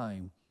first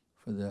time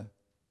for the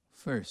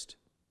first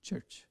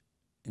church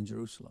in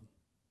Jerusalem.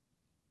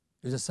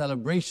 It was a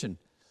celebration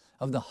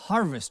of the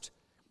harvest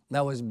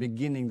that was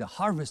beginning, the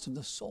harvest of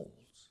the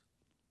souls.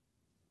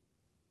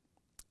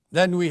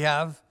 Then we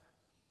have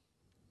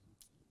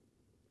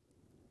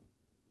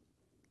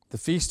the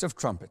Feast of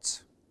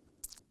Trumpets.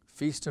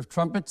 Feast of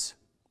Trumpets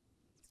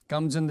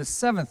comes in the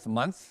 7th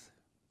month.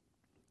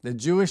 The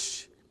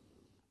Jewish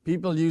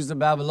people use the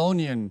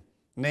Babylonian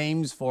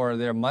names for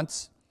their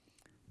months.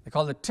 They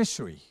call it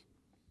Tishri.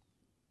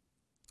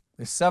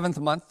 The 7th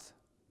month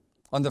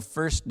on the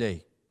first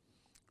day.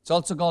 It's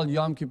also called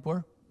Yom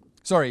Kippur.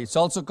 It's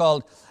also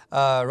called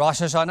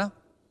Rosh Hashanah.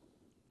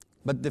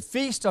 But the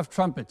Feast of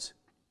Trumpets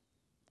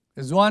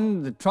is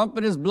one, the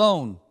trumpet is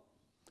blown,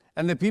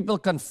 and the people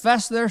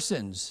confess their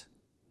sins.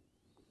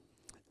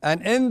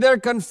 And in their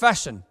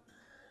confession,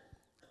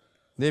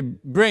 they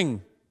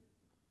bring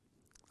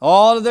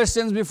all of their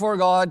sins before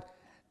God,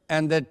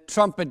 and the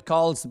trumpet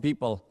calls the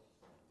people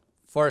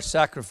for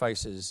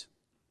sacrifices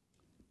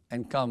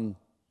and come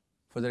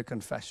for their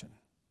confession.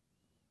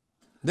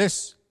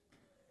 This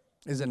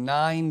is a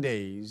 9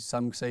 days,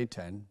 some say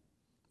 10,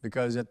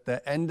 because at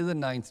the end of the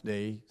 9th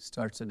day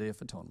starts the Day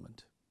of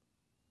Atonement.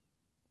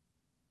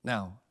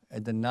 Now,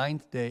 at the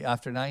 9th day,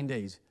 after 9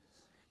 days,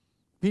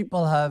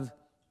 people have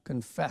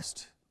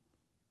confessed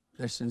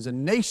their sins. A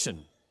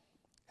nation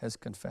has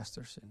confessed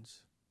their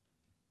sins.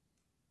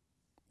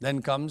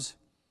 Then comes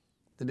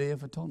the Day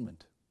of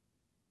Atonement.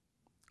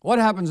 What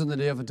happens on the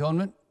Day of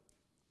Atonement?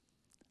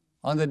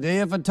 On the Day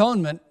of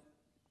Atonement,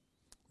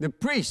 the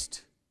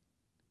priest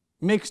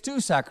makes 2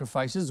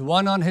 sacrifices,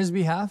 one on his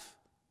behalf,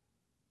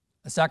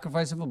 a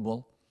sacrifice of a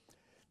bull.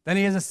 Then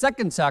he has a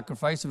second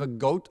sacrifice of a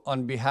goat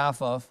on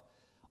behalf of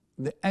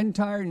the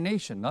entire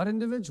nation, not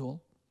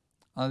individual,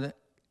 on the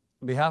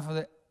behalf of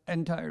the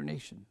entire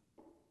nation.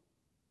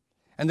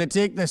 And they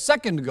take the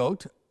second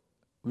goat,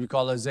 we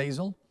call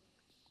Azazel,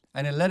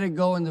 and they let it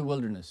go in the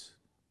wilderness.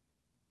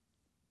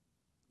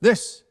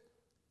 This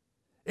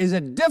is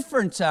a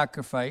different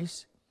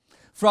sacrifice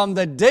from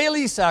the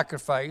daily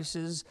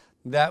sacrifices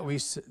that we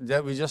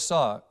just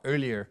saw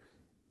earlier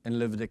in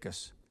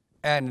Leviticus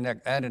and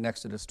in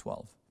Exodus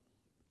 12.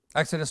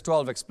 Exodus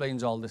 12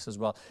 explains all this as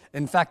well.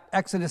 In fact,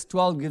 Exodus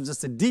 12 gives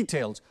us the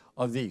details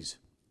of these.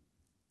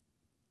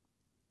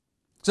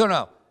 So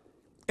now,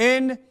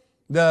 in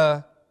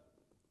the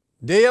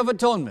Day of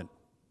Atonement,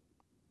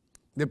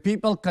 the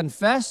people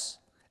confess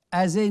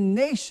as a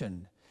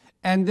nation,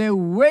 and they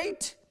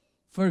wait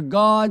for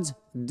God's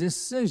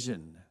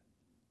decision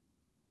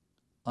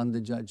on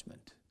the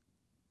judgment.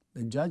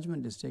 The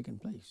judgment is taking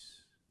place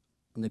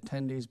on the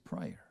 10 days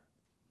prior.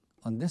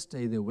 On this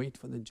day, they wait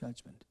for the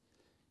judgment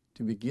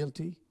to be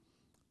guilty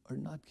or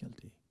not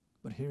guilty.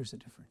 But here's the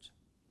difference.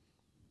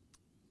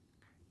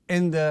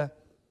 In the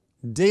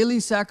daily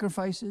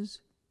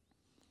sacrifices,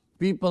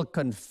 people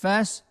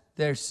confess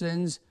their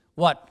sins,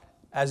 what?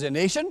 As a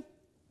nation?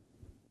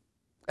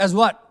 As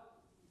what?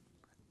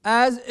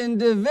 As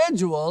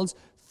individuals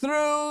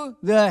through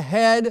the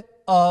head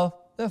of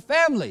the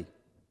family.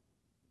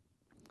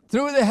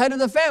 Through the head of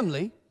the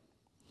family,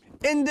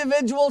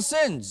 individual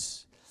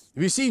sins.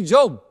 We see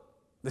Job.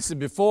 This is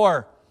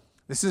before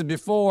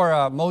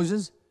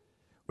Moses.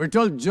 We're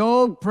told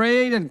Job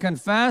prayed and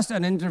confessed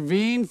and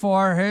intervened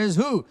for his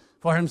who?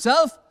 For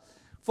himself?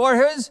 For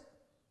his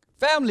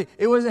family.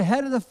 It was the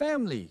head of the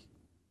family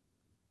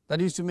that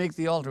used to make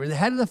the altar. The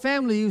head of the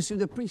family used to be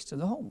the priest of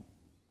the home.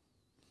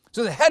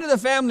 So the head of the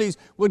families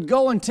would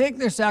go and take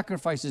their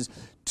sacrifices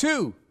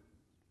to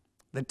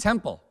the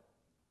temple.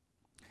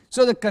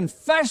 So the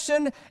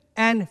confession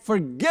and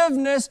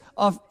forgiveness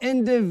of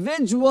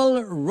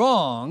individual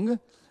wrong,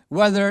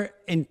 whether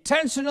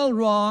intentional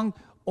wrong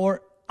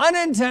or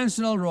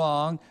unintentional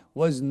wrong,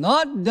 was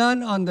not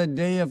done on the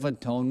Day of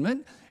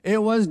Atonement.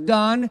 It was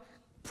done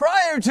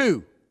prior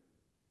to,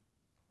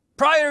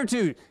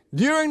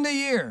 during the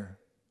year,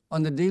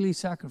 on the daily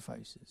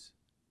sacrifices.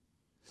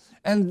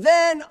 And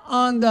then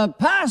on the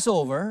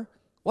Passover,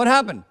 what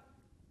happened?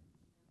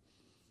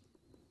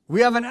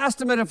 We have an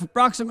estimate of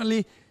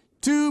approximately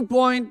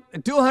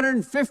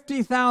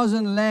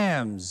 250,000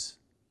 lambs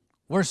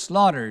were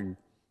slaughtered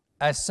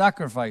as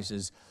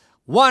sacrifices,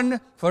 one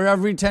for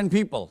every 10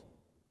 people.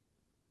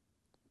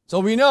 So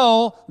we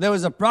know there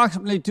was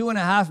approximately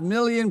 2.5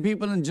 million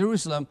people in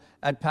Jerusalem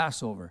at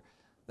Passover.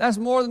 That's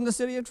more than the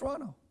city of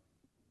Toronto.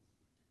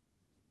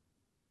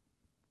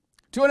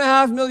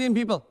 2.5 million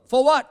people.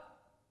 For what?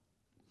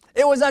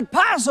 It was at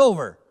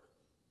Passover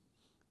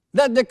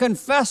that they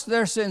confessed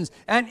their sins,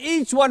 and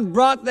each one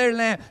brought their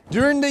lamb.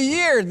 During the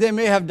year, they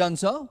may have done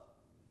so.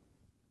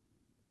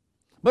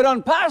 But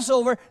on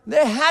Passover,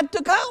 they had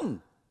to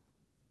come.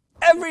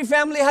 Every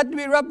family had to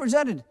be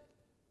represented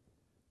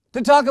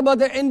to talk about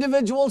their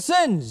individual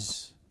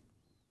sins.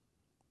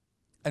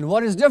 And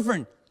what is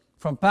different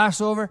from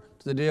Passover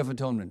to the Day of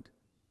Atonement?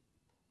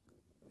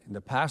 In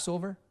the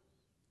Passover,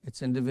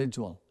 it's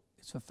individual.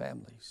 It's for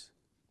families.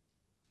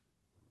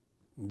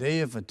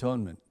 Day of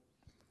Atonement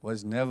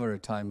was never a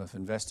time of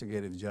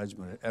investigative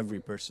judgment of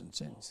every person's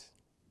sins.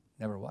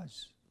 Never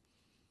was.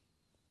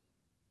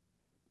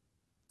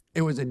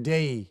 It was a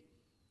day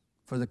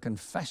for the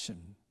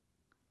confession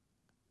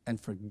and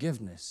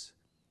forgiveness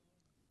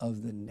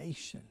of the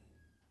nation.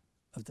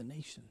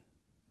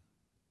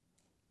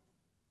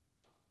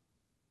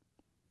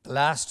 The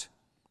last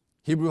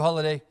Hebrew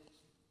holiday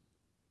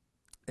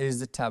is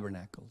the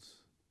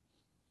Tabernacles.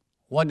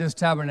 What does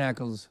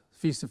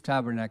Feast of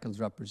Tabernacles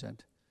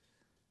represent?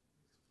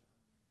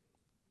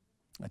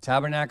 The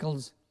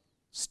Tabernacles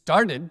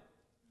started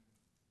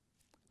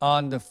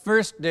on the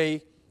first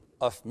day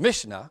of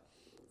Mishnah,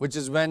 which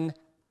is when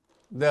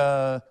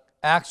the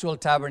actual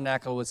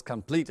tabernacle was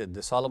completed.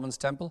 The Solomon's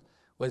temple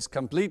was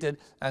completed,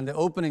 and the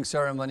opening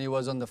ceremony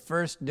was on the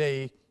first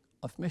day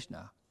of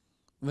Mishnah,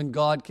 when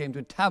God came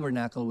to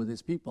tabernacle with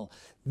his people.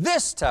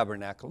 This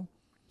tabernacle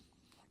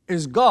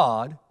is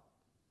God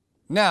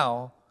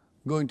now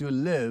going to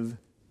live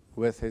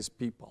with his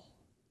people.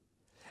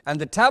 And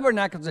the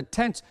tabernacles, the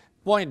tents,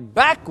 point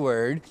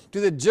backward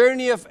to the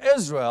journey of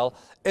Israel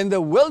in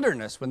the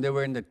wilderness when they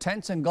were in the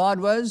tents and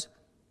God was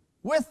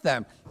with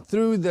them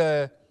through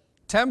the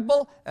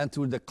temple and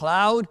through the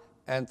cloud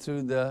and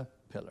through the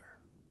pillar.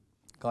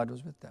 God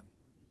was with them.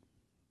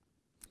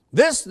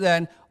 This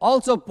then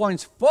also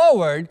points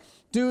forward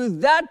to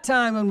that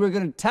time when we're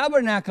going to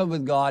tabernacle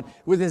with God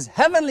with his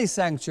heavenly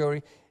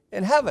sanctuary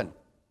in heaven.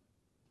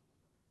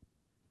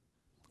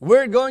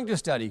 We're going to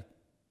study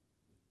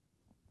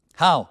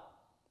how,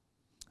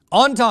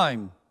 on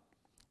time,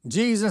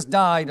 Jesus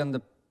died on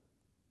the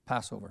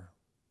Passover.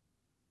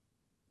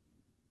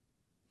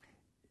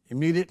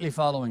 Immediately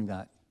following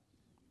that,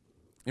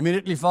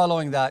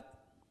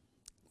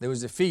 there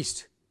was a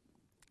feast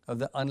of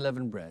the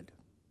unleavened bread.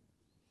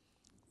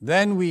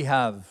 Then we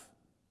have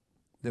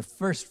the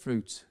first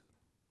fruits.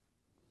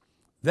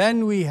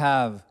 Then we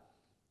have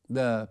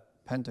the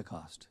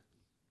Pentecost.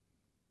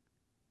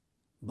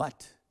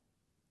 But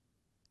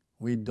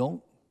we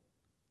don't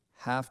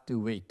have to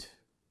wait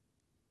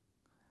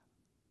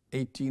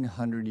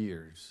 1,800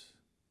 years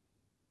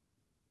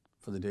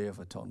for the Day of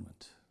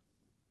Atonement.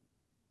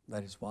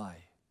 That is why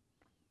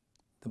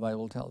the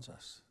Bible tells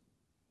us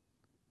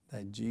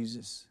that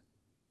Jesus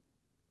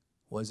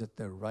was at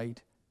the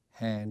right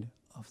hand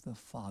of the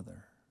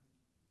Father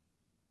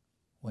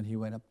when he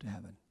went up to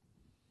heaven.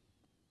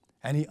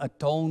 And he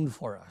atoned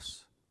for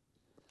us.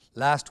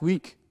 Last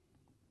week,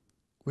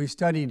 we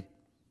studied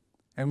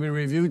and we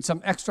reviewed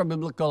some extra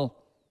biblical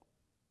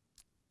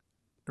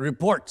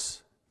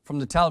reports from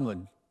the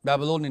Talmud,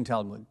 Babylonian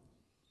Talmud,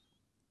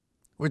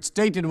 which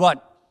stated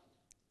what?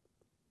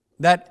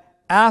 That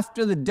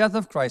after the death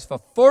of Christ, for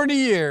 40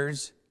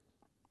 years,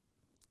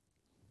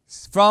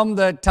 from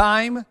the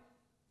time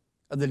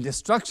of the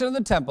destruction of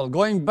the temple,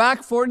 going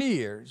back 40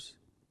 years,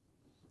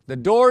 the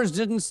doors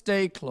didn't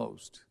stay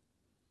closed.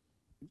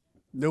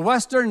 The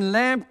western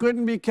lamp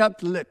couldn't be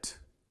kept lit.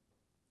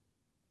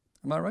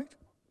 Am I right?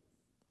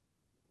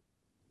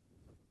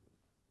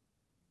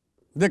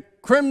 The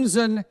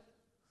crimson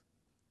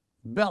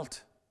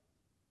belt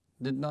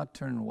did not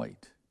turn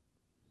white.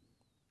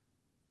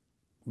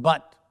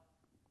 But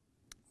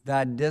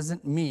that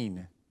doesn't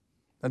mean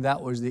that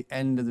that was the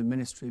end of the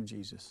ministry of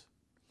Jesus.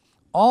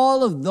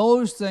 All of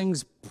those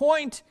things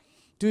point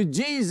to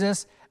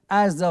Jesus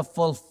as the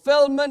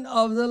fulfillment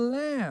of the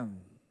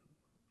Lamb.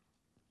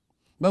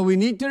 But we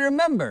need to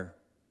remember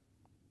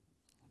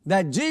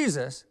that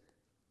Jesus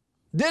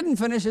didn't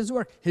finish his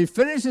work. He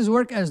finished his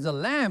work as the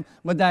Lamb,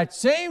 but that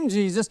same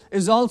Jesus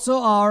is also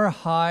our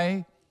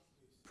high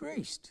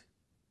priest.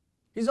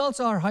 He's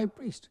also our high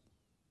priest.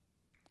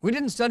 We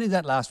didn't study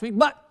that last week,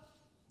 but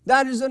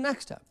that is the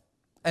next step.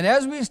 And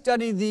as we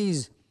study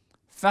these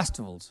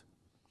festivals,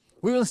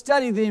 we will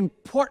study the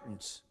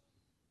importance.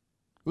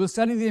 We'll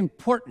study the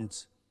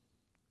importance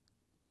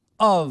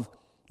of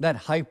that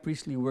high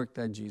priestly work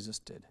that Jesus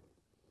did.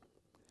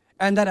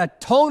 And that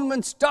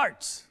atonement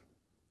starts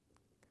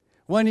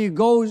when he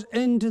goes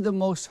into the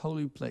most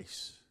holy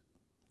place.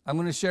 I'm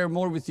going to share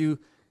more with you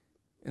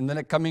in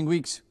the coming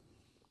weeks.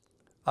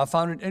 I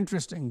found it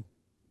interesting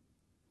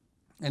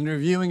in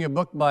reviewing a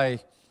book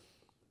by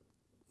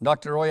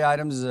Dr. Roy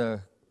Adams.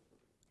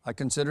 I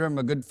consider him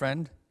a good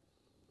friend,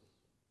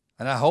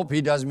 and I hope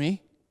he does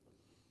me.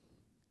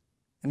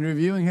 In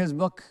reviewing his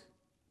book,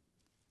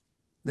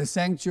 The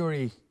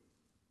Sanctuary,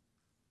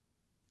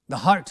 the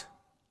Heart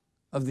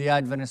of the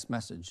Adventist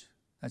Message.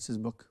 That's his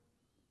book.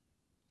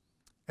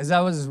 As I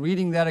was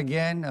reading that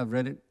again, I've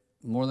read it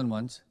more than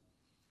once,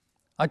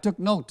 I took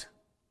note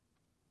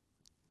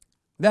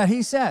that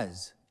he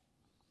says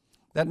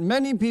that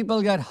many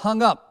people get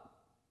hung up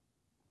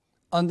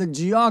on the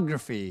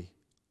geography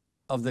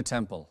of the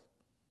temple,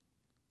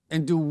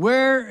 into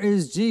where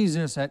is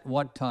Jesus at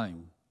what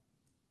time?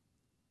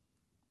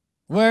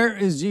 Where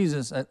is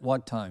Jesus at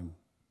what time?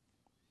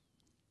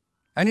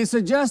 And he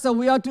suggests that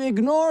we ought to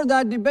ignore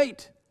that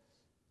debate,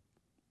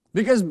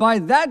 because by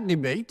that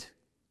debate,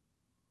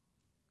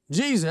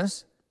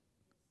 Jesus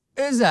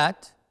is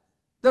at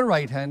the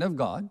right hand of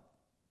God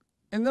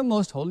in the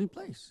most holy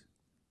place.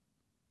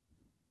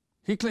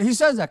 He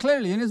says that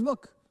clearly in his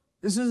book.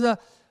 This is,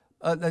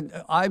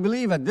 I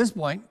believe at this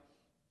point,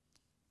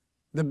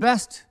 the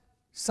best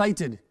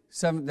cited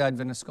Seventh-day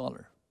Adventist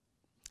scholar.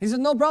 He says,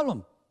 no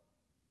problem.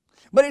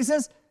 But he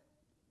says,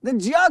 the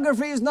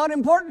geography is not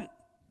important.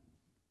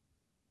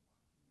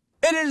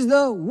 It is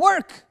the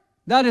work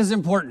that is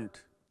important.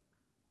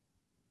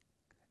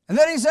 And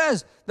then he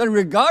says that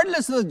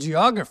regardless of the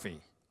geography,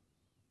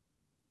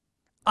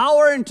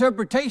 our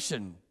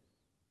interpretation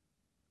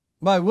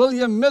by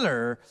William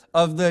Miller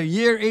of the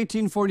year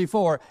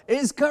 1844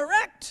 is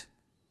correct.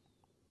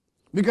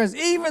 Because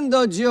even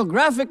though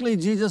geographically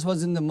Jesus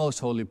was in the most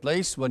holy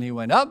place when he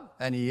went up,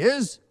 and he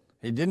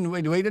didn't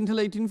wait until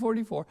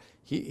 1844,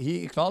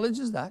 he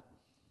acknowledges that.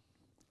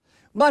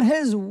 But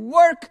his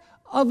work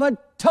of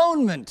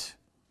atonement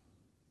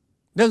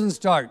doesn't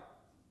start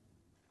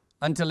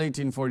until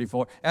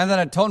 1844, and that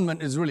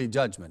atonement is really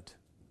judgment.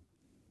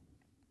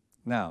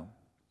 Now,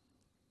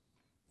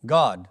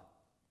 God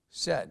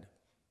said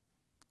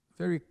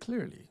very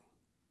clearly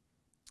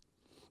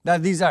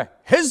that these are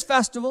his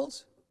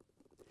festivals,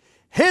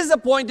 his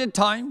appointed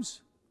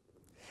times,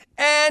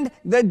 and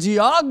the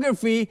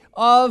geography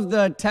of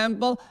the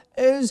temple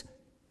is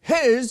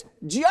his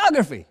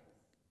geography.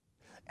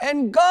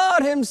 And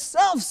God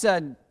himself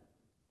said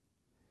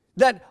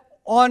that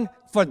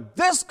for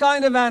this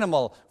kind of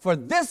animal, for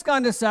this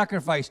kind of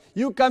sacrifice,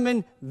 you come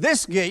in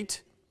this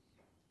gate,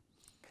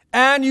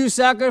 and you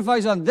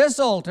sacrifice on this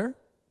altar,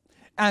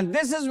 and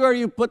this is where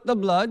you put the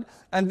blood,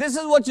 and this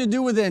is what you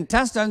do with the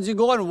intestines. You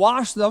go and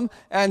wash them,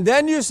 and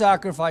then you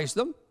sacrifice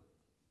them.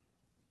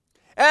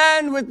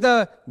 And with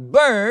the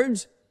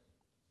birds,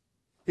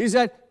 he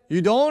said,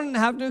 you don't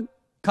have to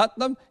cut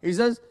them. He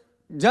says,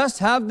 just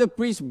have the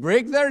priest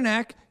break their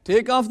neck,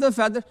 take off the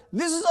feathers.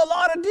 This is a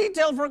lot of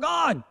detail for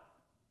God.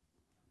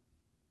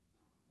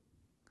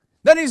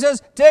 Then he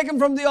says, take them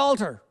from the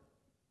altar.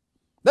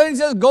 Then he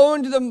says, go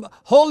into the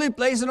holy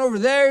place, and over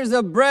there is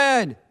the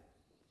bread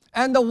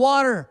and the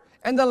water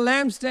and the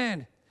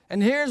lampstand.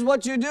 And here's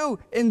what you do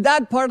in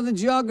that part of the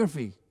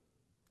geography.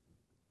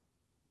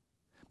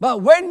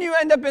 But when you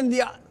end up in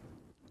the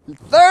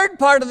Third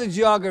part of the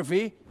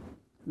geography,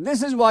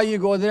 this is why you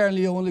go there and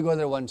you only go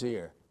there once a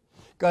year.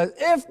 Because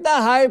if the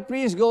high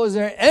priest goes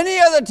there any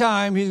other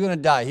time, he's going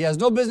to die. He has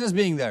no business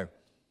being there.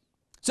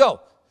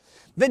 So,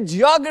 the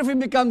geography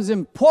becomes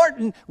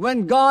important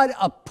when God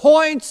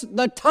appoints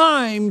the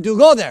time to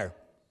go there.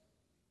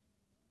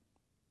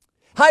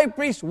 High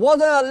priest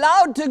wasn't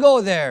allowed to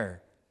go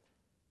there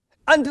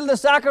until the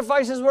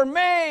sacrifices were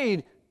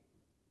made.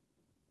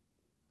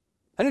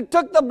 And he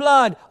took the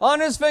blood on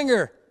his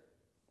finger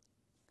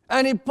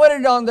and he put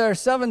it on there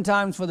 7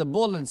 times for the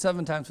bull and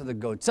 7 times for the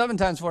goat. 7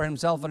 times for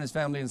himself and his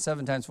family and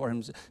 7 times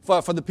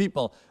for the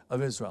people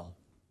of Israel.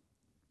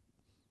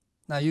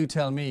 Now you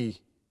tell me,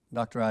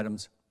 Dr.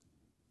 Adams,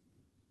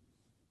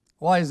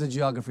 why is the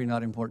geography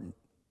not important?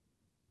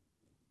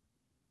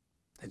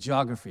 The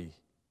geography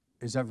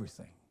is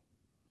everything.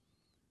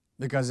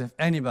 Because if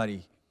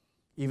anybody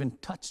even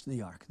touched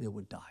the ark, they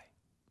would die.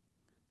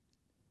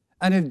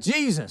 And if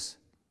Jesus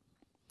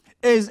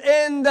is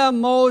in the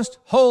most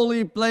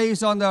holy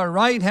place on the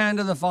right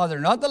hand of the Father,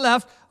 not the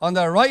left, on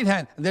the right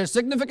hand. There's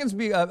significance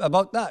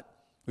about that.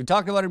 We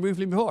talked about it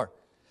briefly before.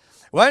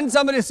 When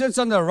somebody sits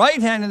on the right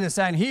hand of the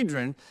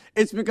Sanhedrin,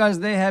 it's because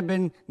they have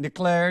been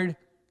declared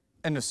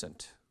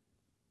innocent.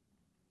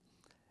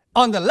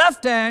 On the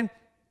left hand,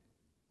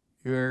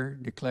 you're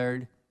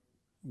declared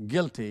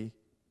guilty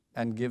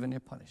and given a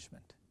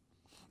punishment.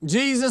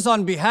 Jesus,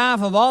 on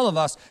behalf of all of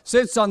us,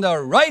 sits on the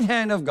right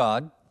hand of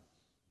God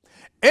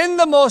in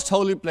the most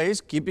holy place,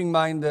 keeping in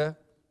mind the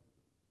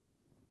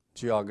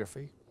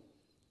geography.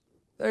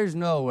 There's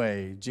no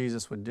way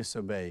Jesus would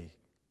disobey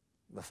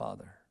the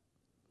Father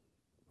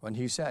when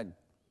he said,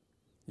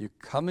 you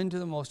come into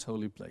the most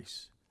holy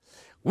place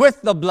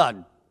with the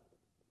blood,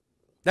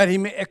 that he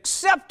may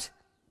accept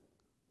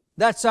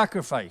that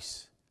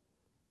sacrifice.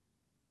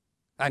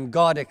 And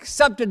God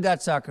accepted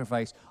that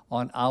sacrifice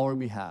on our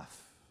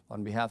behalf,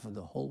 on behalf of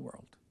the whole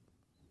world.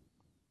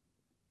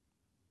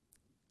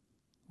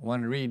 I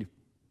want to read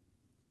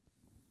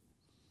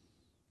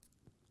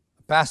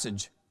a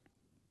passage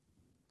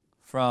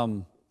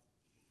from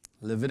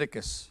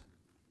Leviticus.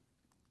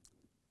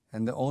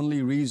 And the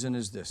only reason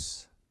is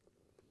this.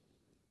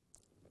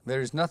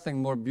 There is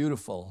nothing more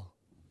beautiful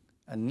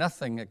and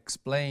nothing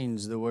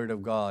explains the Word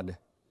of God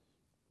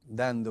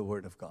than the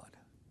Word of God.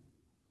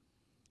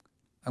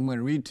 I'm going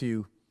to read to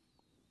you.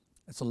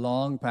 It's a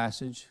long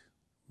passage.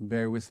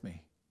 Bear with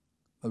me.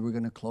 But we're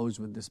going to close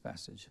with this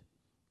passage.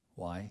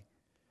 Why?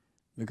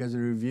 Because it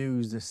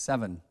reviews the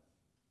 7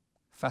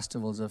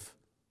 festivals of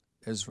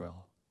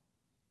Israel.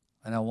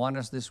 And I want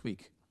us this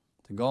week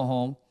to go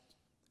home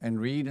and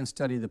read and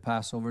study the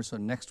Passover, so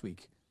next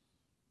week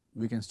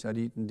we can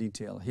study it in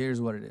detail. Here's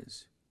what it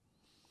is.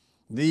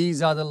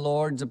 These are the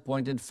Lord's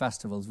appointed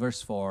festivals,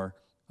 verse 4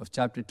 of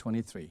chapter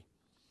 23.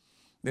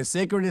 The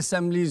sacred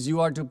assemblies you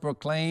are to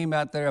proclaim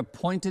at their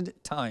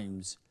appointed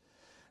times.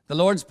 The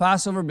Lord's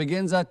Passover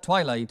begins at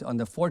twilight on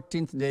the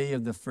 14th day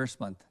of the first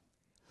month.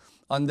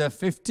 On the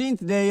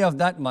 15th day of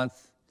that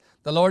month,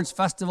 the Lord's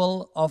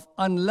festival of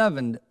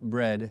unleavened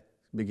bread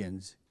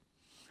begins.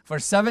 For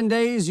 7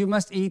 days you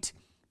must eat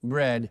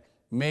bread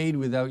made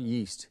without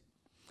yeast.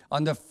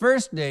 On the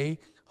first day,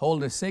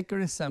 hold a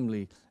sacred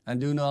assembly and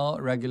do no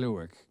regular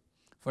work.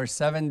 For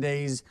 7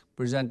 days,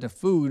 present a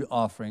food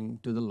offering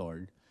to the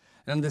Lord.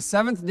 And on the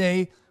 7th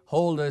day,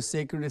 hold a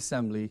sacred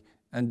assembly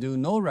and do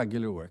no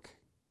regular work.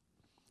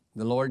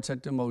 The Lord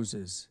said to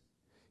Moses,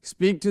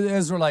 speak to the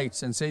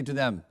Israelites and say to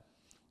them,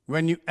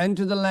 when you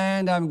enter the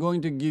land I am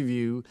going to give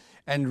you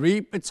and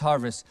reap its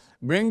harvest,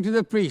 bring to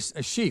the priest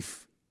a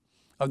sheaf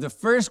of the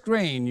first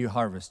grain you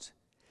harvest.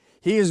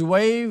 He is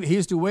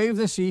to wave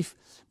the sheaf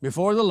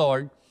before the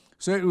Lord,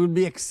 so it will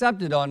be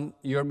accepted on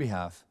your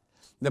behalf.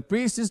 The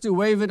priest is to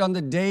wave it on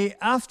the day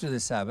after the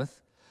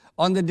Sabbath.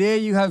 On the day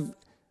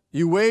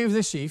you wave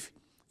the sheaf,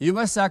 you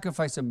must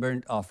sacrifice a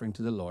burnt offering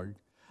to the Lord,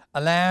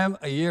 a lamb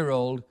a year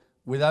old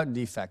without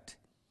defect,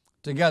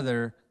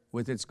 together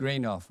with its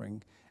grain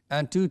offering,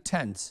 and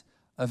 2/10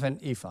 of an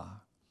ephah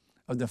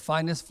of the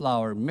finest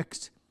flour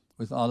mixed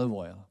with olive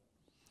oil.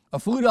 A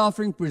food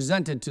offering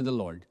presented to the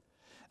Lord,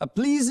 a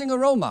pleasing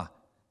aroma,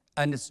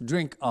 and its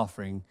drink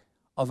offering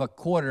of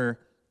 1/4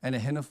 and a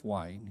hin of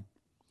wine.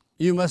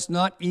 You must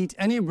not eat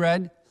any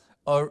bread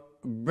or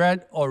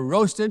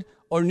roasted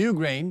or new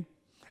grain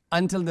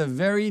until the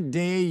very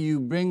day you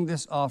bring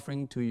this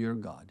offering to your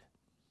God.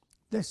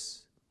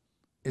 This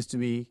is to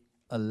be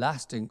a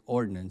lasting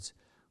ordinance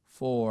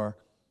for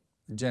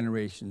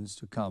generations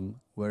to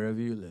come wherever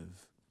you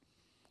live.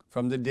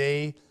 From the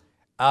day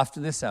after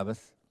the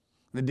Sabbath,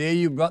 the day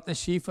you brought the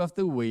sheaf of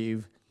the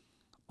wave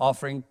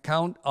offering,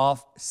 count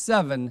off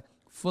 7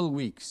 full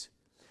weeks.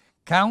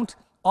 Count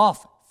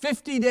off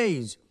 50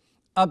 days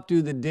up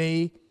to the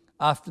day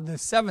after the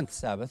 7th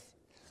Sabbath,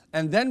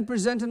 and then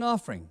present an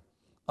offering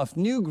of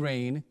new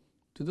grain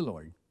to the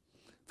Lord.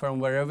 From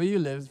wherever you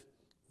live,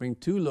 bring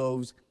 2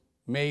 loaves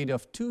made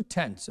of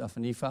 2/10 of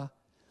an ephah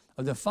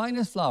of the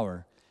finest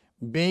flour,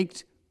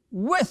 baked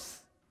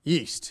with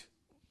yeast,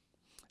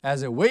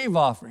 as a wave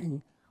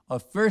offering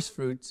of first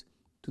fruits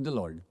to the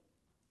Lord.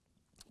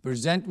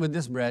 Present with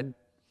this bread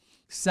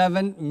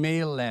 7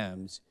 male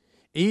lambs,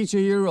 each a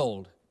year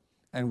old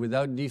and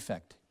without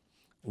defect,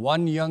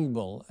 1 young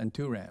bull and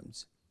 2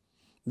 rams.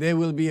 They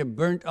will be a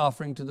burnt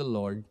offering to the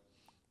Lord,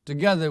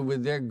 together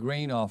with their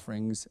grain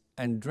offerings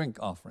and drink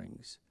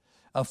offerings,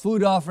 a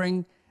food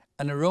offering,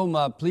 an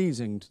aroma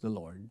pleasing to the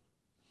Lord.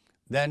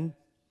 Then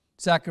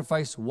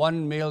sacrifice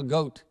 1 male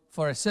goat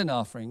for a sin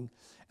offering,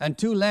 and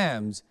 2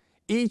 lambs,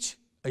 each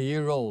a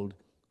year old,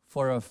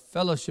 for a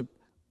fellowship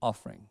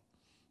offering.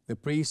 The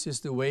priest is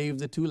to wave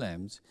the 2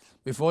 lambs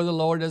before the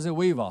Lord as a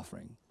wave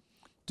offering,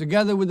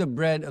 together with the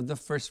bread of the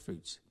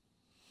firstfruits.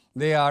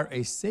 They are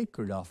a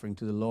sacred offering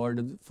to the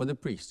Lord for the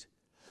priest.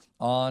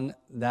 On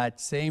that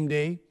same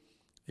day,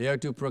 they are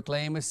to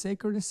proclaim a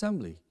sacred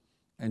assembly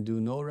and do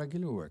no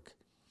regular work.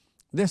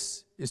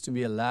 This is to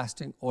be a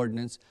lasting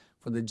ordinance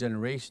for the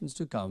generations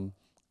to come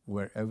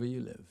wherever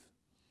you live.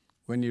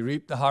 When you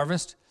reap the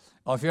harvest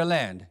of your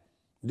land,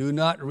 do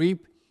not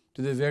reap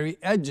to the very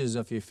edges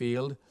of your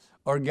field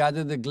or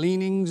gather the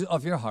gleanings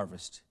of your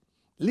harvest.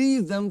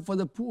 Leave them for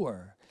the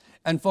poor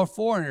and for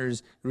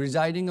foreigners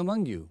residing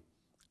among you.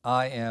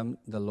 I am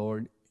the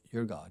Lord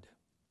your God.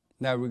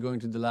 Now we're going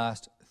to the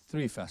last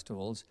 3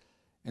 festivals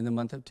in the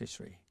month of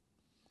Tishri.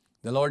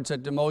 The Lord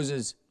said to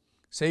Moses,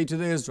 say to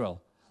the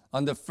Israel,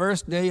 on the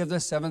first day of the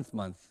 7th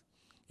month,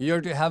 you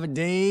are to have a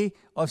day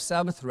of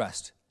Sabbath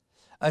rest,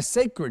 a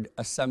sacred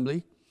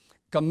assembly,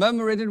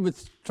 commemorated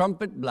with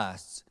trumpet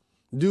blasts.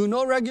 Do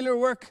no regular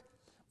work,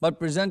 but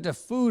present a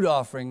food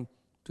offering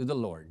to the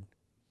Lord.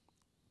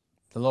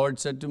 The Lord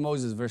said to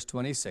Moses, verse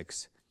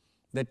 26,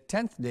 the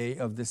 10th day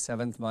of the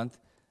 7th month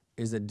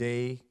is a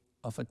day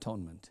of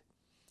atonement.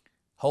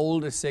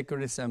 Hold a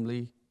sacred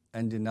assembly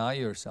and deny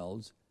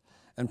yourselves,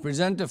 and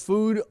present a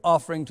food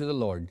offering to the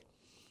Lord.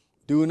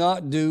 Do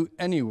not do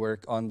any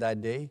work on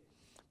that day,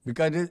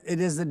 because it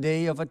is the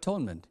day of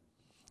atonement,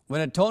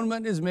 when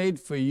atonement is made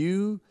for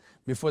you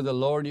before the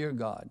Lord your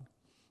God.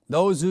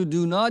 Those who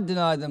do not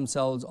deny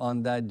themselves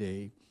on that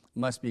day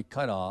must be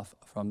cut off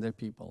from their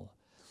people.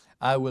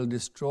 I will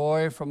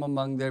destroy from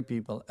among their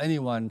people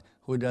anyone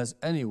who does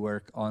any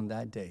work on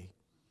that day.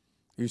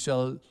 You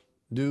shall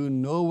do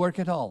no work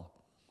at all.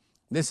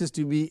 This is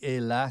to be a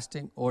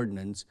lasting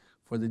ordinance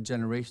for the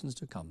generations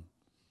to come.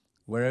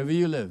 Wherever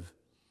you live,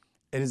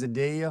 it is a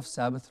day of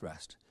Sabbath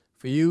rest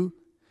for you,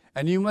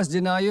 and you must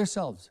deny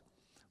yourselves.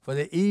 For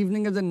the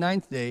evening of the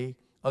 9th day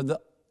of the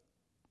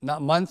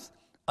month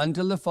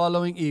until the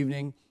following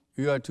evening,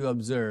 you are to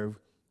observe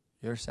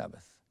your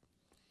Sabbath.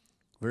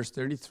 Verse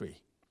 33,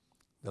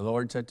 the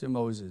Lord said to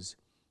Moses,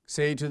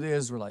 say to the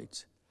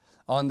Israelites,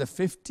 on the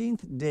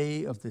 15th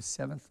day of the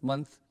 7th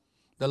month,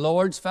 the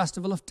Lord's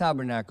festival of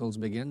tabernacles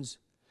begins,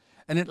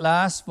 and it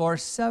lasts for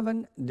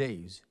 7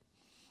 days.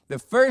 The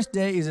first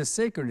day is a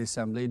sacred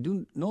assembly.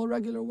 Do no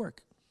regular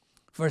work.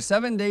 For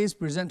 7 days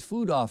present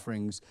food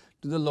offerings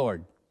to the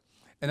Lord.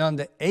 And on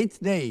the 8th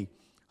day,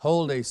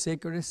 hold a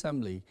sacred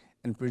assembly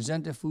and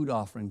present a food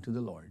offering to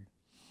the Lord.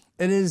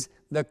 It is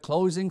the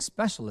closing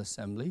special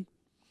assembly.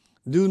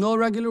 Do no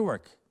regular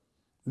work.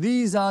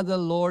 These are the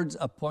Lord's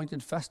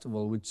appointed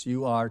festival, which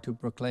you are to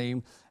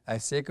proclaim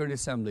as sacred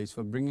assemblies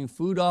for bringing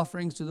food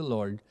offerings to the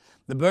Lord,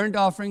 the burnt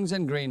offerings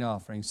and grain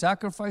offerings,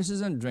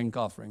 sacrifices and drink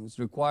offerings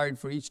required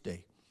for each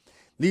day.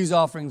 These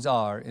offerings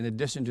are, in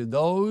addition to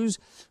those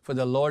for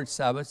the Lord's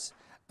Sabbaths,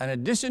 in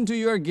addition to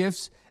your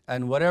gifts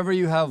and whatever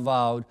you have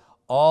vowed,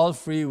 all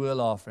free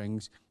will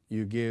offerings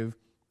you give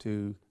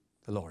to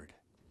the Lord.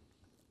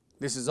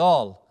 This is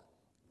all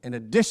in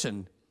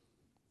addition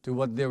to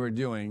what they were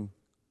doing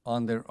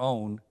on their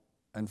own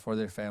and for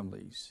their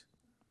families.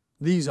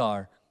 These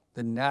are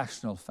the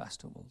national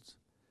festivals.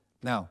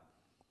 Now,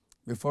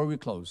 before we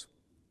close,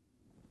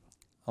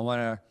 I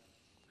want to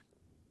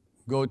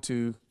go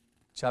to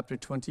chapter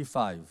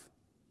 25,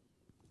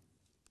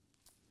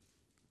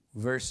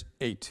 verse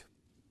 8.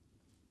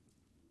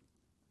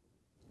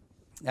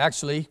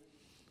 Actually,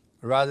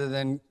 rather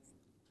than,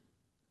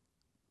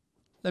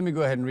 let me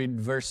go ahead and read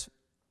verse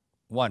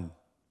 1.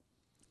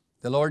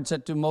 The Lord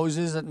said to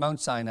Moses at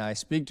Mount Sinai,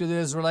 speak to the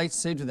Israelites,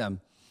 say to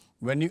them,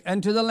 when you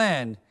enter the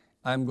land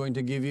I am going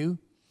to give you,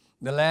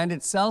 the land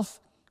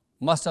itself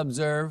must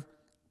observe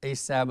a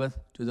Sabbath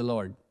to the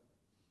Lord.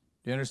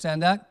 Do you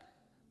understand that?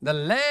 The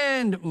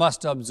land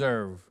must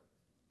observe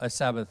a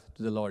Sabbath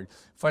to the Lord.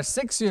 For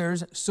 6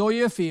 years sow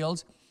your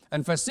fields,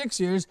 and for 6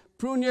 years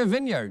prune your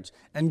vineyards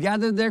and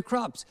gather their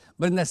crops.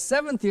 But in the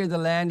 7th year the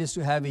land is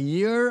to have a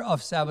year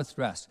of Sabbath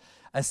rest,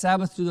 a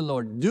Sabbath to the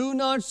Lord. Do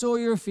not sow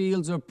your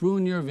fields or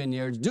prune your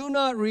vineyards. Do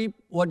not reap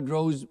what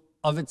grows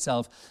of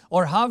itself,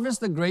 or harvest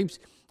the grapes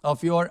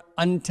of your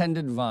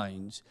untended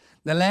vines.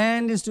 The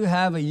land is to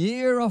have a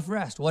year of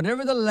rest.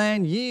 Whatever the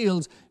land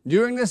yields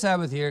during the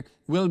Sabbath year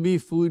will be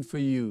food for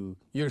you,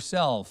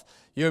 yourself,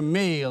 your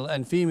male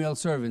and female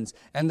servants,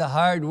 and the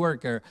hired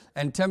worker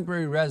and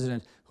temporary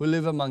resident who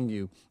live among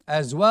you,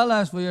 as well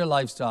as for your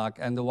livestock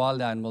and the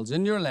wild animals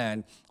in your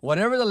land,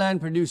 whatever the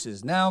land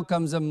produces. Now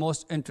comes the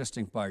most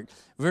interesting part.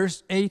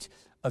 Verse 8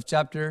 of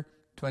chapter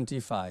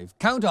 25.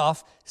 Count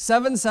off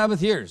 7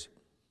 Sabbath years.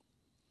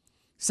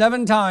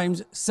 7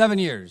 times 7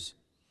 years.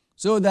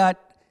 So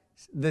that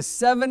the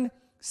 7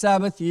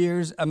 Sabbath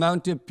years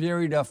amount to a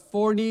period of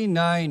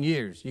 49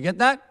 years. You get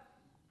that?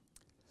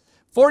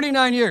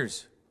 49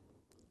 years.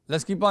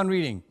 Let's keep on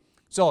reading.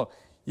 So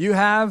you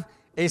have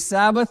a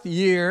Sabbath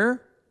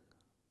year,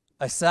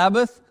 a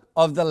Sabbath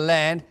of the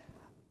land,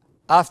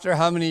 after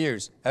how many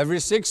years? Every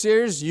 6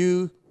 years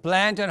you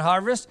plant and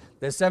harvest.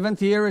 The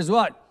 7th year is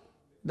what?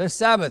 The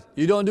Sabbath.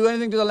 You don't do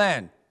anything to the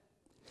land.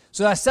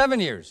 So that's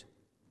 7 years.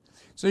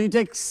 So you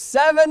take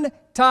 7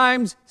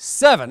 times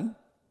 7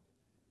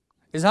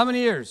 is how many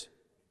years?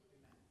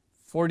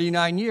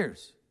 49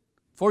 years.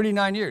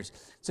 49 years.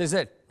 So he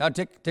said, now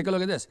take a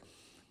look at this.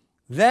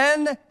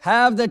 Then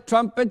have the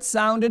trumpet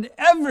sounded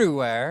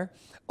everywhere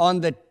on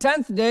the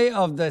 10th day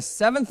of the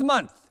 7th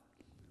month.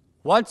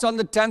 What's on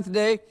the 10th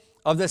day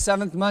of the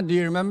 7th month? Do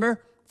you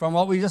remember from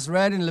what we just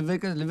read in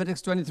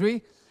Leviticus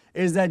 23?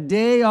 Is the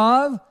day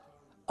of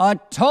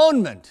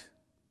atonement.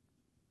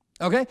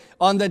 Okay?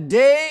 On the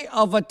day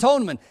of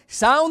atonement,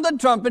 sound the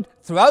trumpet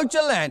throughout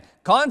your land,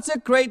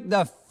 consecrate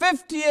the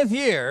 50th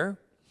year,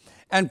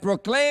 and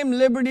proclaim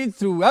liberty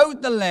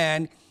throughout the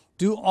land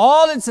to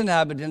all its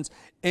inhabitants,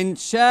 and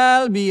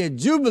shall be a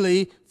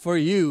jubilee for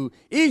you.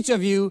 Each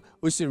of you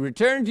who should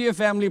return to your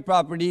family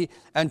property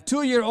and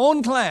to your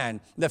own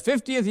clan. The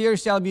 50th year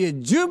shall be a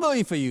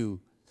jubilee for you.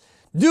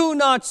 Do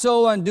not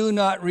sow and do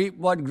not reap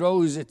what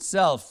grows of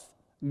itself,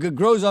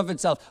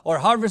 or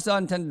harvest the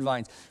untended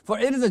vines. For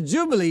it is a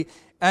jubilee,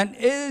 and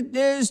it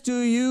is to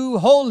you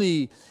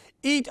holy.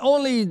 Eat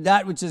only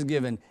that which is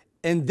given.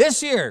 In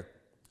this year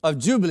of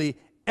jubilee,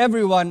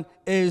 everyone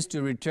is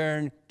to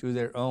return to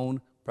their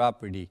own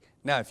property.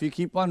 Now, if you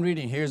keep on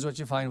reading, here's what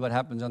you find what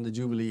happens on the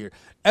Jubilee year.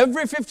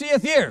 Every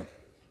 50th year,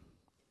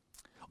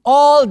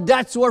 all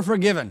debts were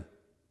forgiven.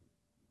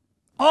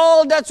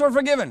 All debts were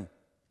forgiven.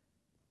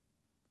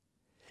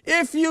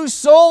 If you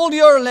sold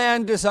your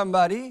land to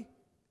somebody,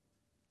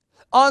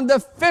 on the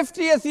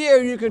 50th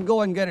year, you could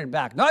go and get it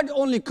back. Not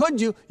only could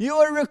you, you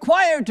were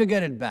required to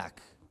get it back.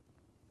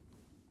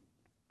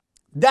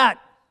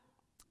 That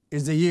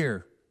is the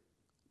year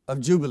of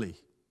Jubilee.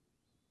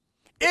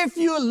 If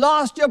you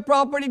lost your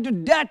property to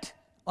debt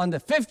on the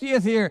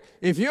 50th year,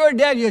 if you're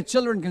dead, your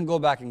children can go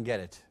back and get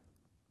it.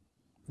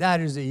 That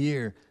is the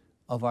year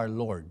of our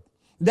Lord.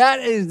 That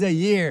is the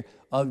year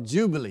of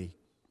Jubilee.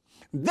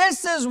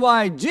 This is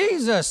why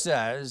Jesus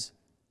says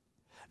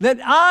that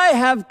I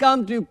have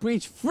come to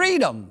preach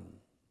freedom.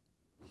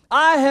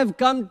 I have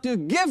come to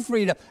give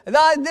freedom.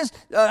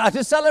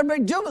 To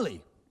celebrate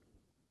Jubilee.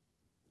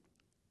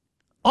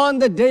 On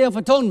the Day of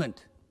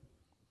Atonement,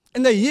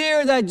 in the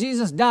year that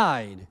Jesus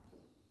died,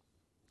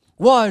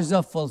 was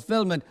the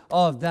fulfillment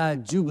of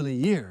that Jubilee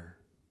year,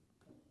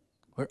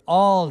 where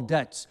all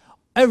debts,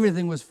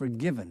 everything was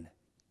forgiven.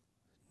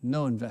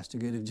 No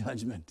investigative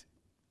judgment.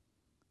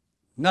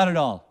 Not at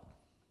all.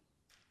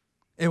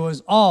 It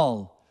was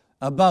all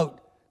about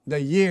the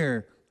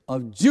year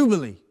of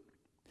Jubilee.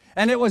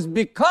 And it was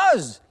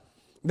because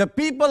the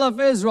people of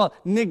Israel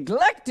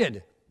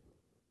neglected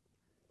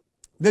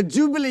the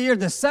Jubilee year,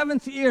 the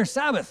 7th year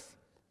Sabbath.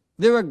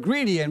 They were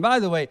greedy. And by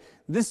the way,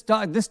 this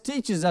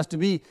teaches us to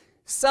be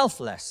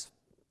selfless.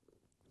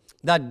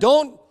 That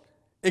don't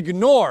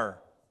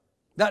ignore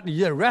that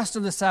the rest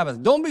of the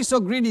Sabbath. Don't be so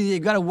greedy that you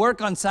got to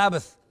work on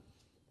Sabbath.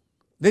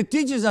 It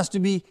teaches us to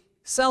be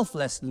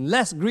selfless,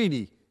 less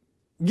greedy.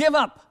 Give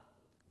up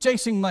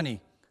chasing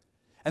money.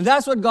 And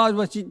that's what God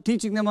was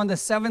teaching them on the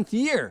 7th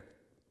year.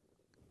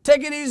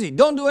 Take it easy.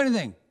 Don't do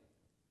anything.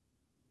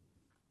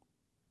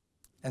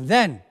 And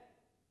then,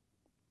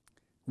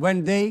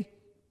 when they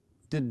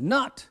did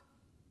not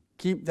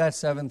keep that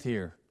 7th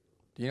year,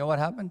 do you know what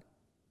happened?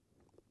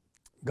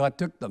 God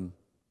took them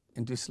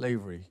into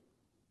slavery.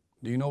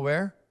 Do you know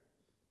where?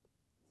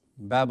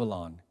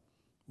 Babylon.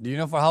 Do you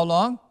know for how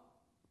long?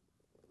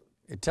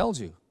 It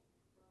tells you.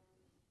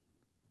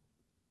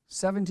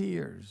 70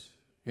 years.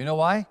 You know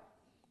why?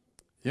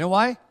 You know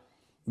why?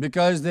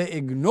 Because they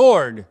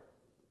ignored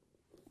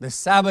the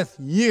Sabbath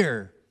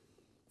year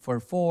for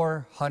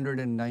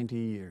 490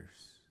 years.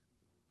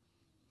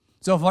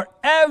 So for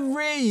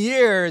every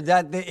year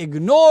that they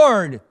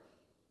ignored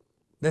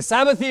the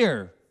Sabbath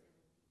year,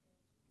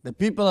 the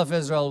people of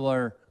Israel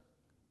were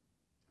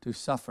to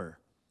suffer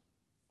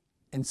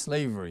in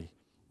slavery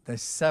the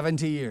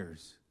 70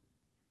 years.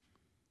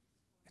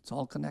 It's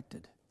all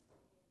connected.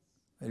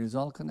 It is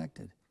all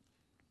connected.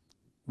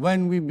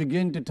 When we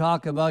begin to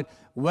talk about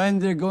when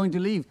they're going to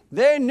leave,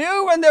 they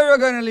knew when they were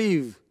going to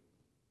leave.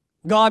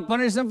 God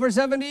punished them for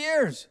 70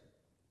 years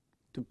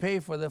to pay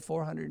for the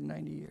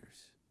 490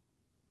 years.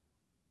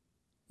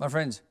 My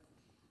friends,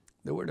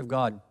 the Word of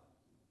God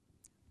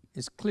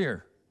is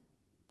clear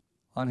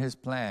on His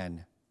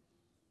plan.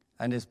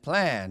 And His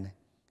plan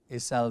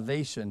is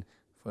salvation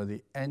for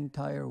the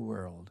entire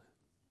world.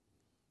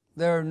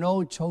 There are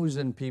no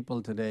chosen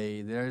people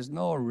today. There is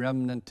no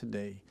remnant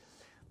today.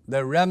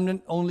 The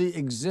remnant only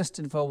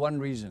existed for one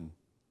reason: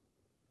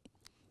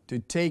 to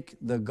take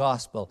the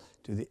gospel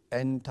to the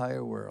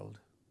entire world.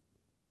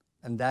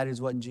 And that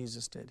is what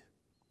Jesus did.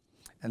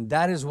 And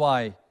that is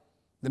why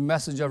The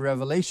message of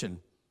Revelation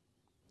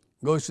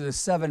goes to the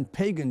 7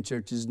 pagan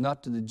churches,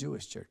 not to the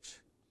Jewish church.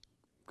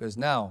 Because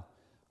now,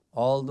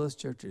 all those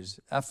churches,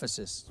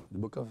 Ephesus, the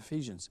book of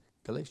Ephesians,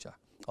 Galatia,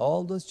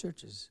 all those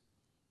churches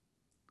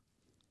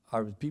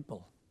are the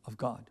people of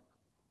God.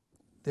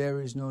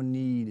 There is no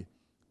need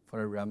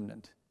for a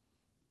remnant.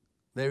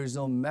 There is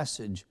no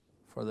message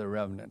for the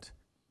remnant.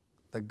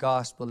 The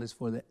gospel is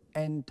for the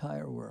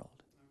entire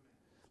world,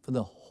 for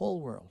the whole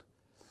world.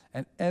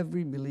 And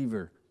every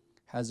believer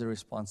has a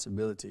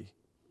responsibility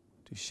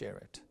to share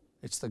it.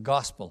 It's the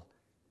gospel.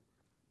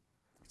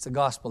 It's the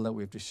gospel that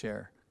we have to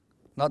share,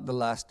 not the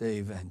last day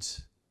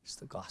events. It's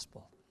the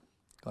gospel.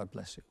 God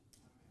bless you.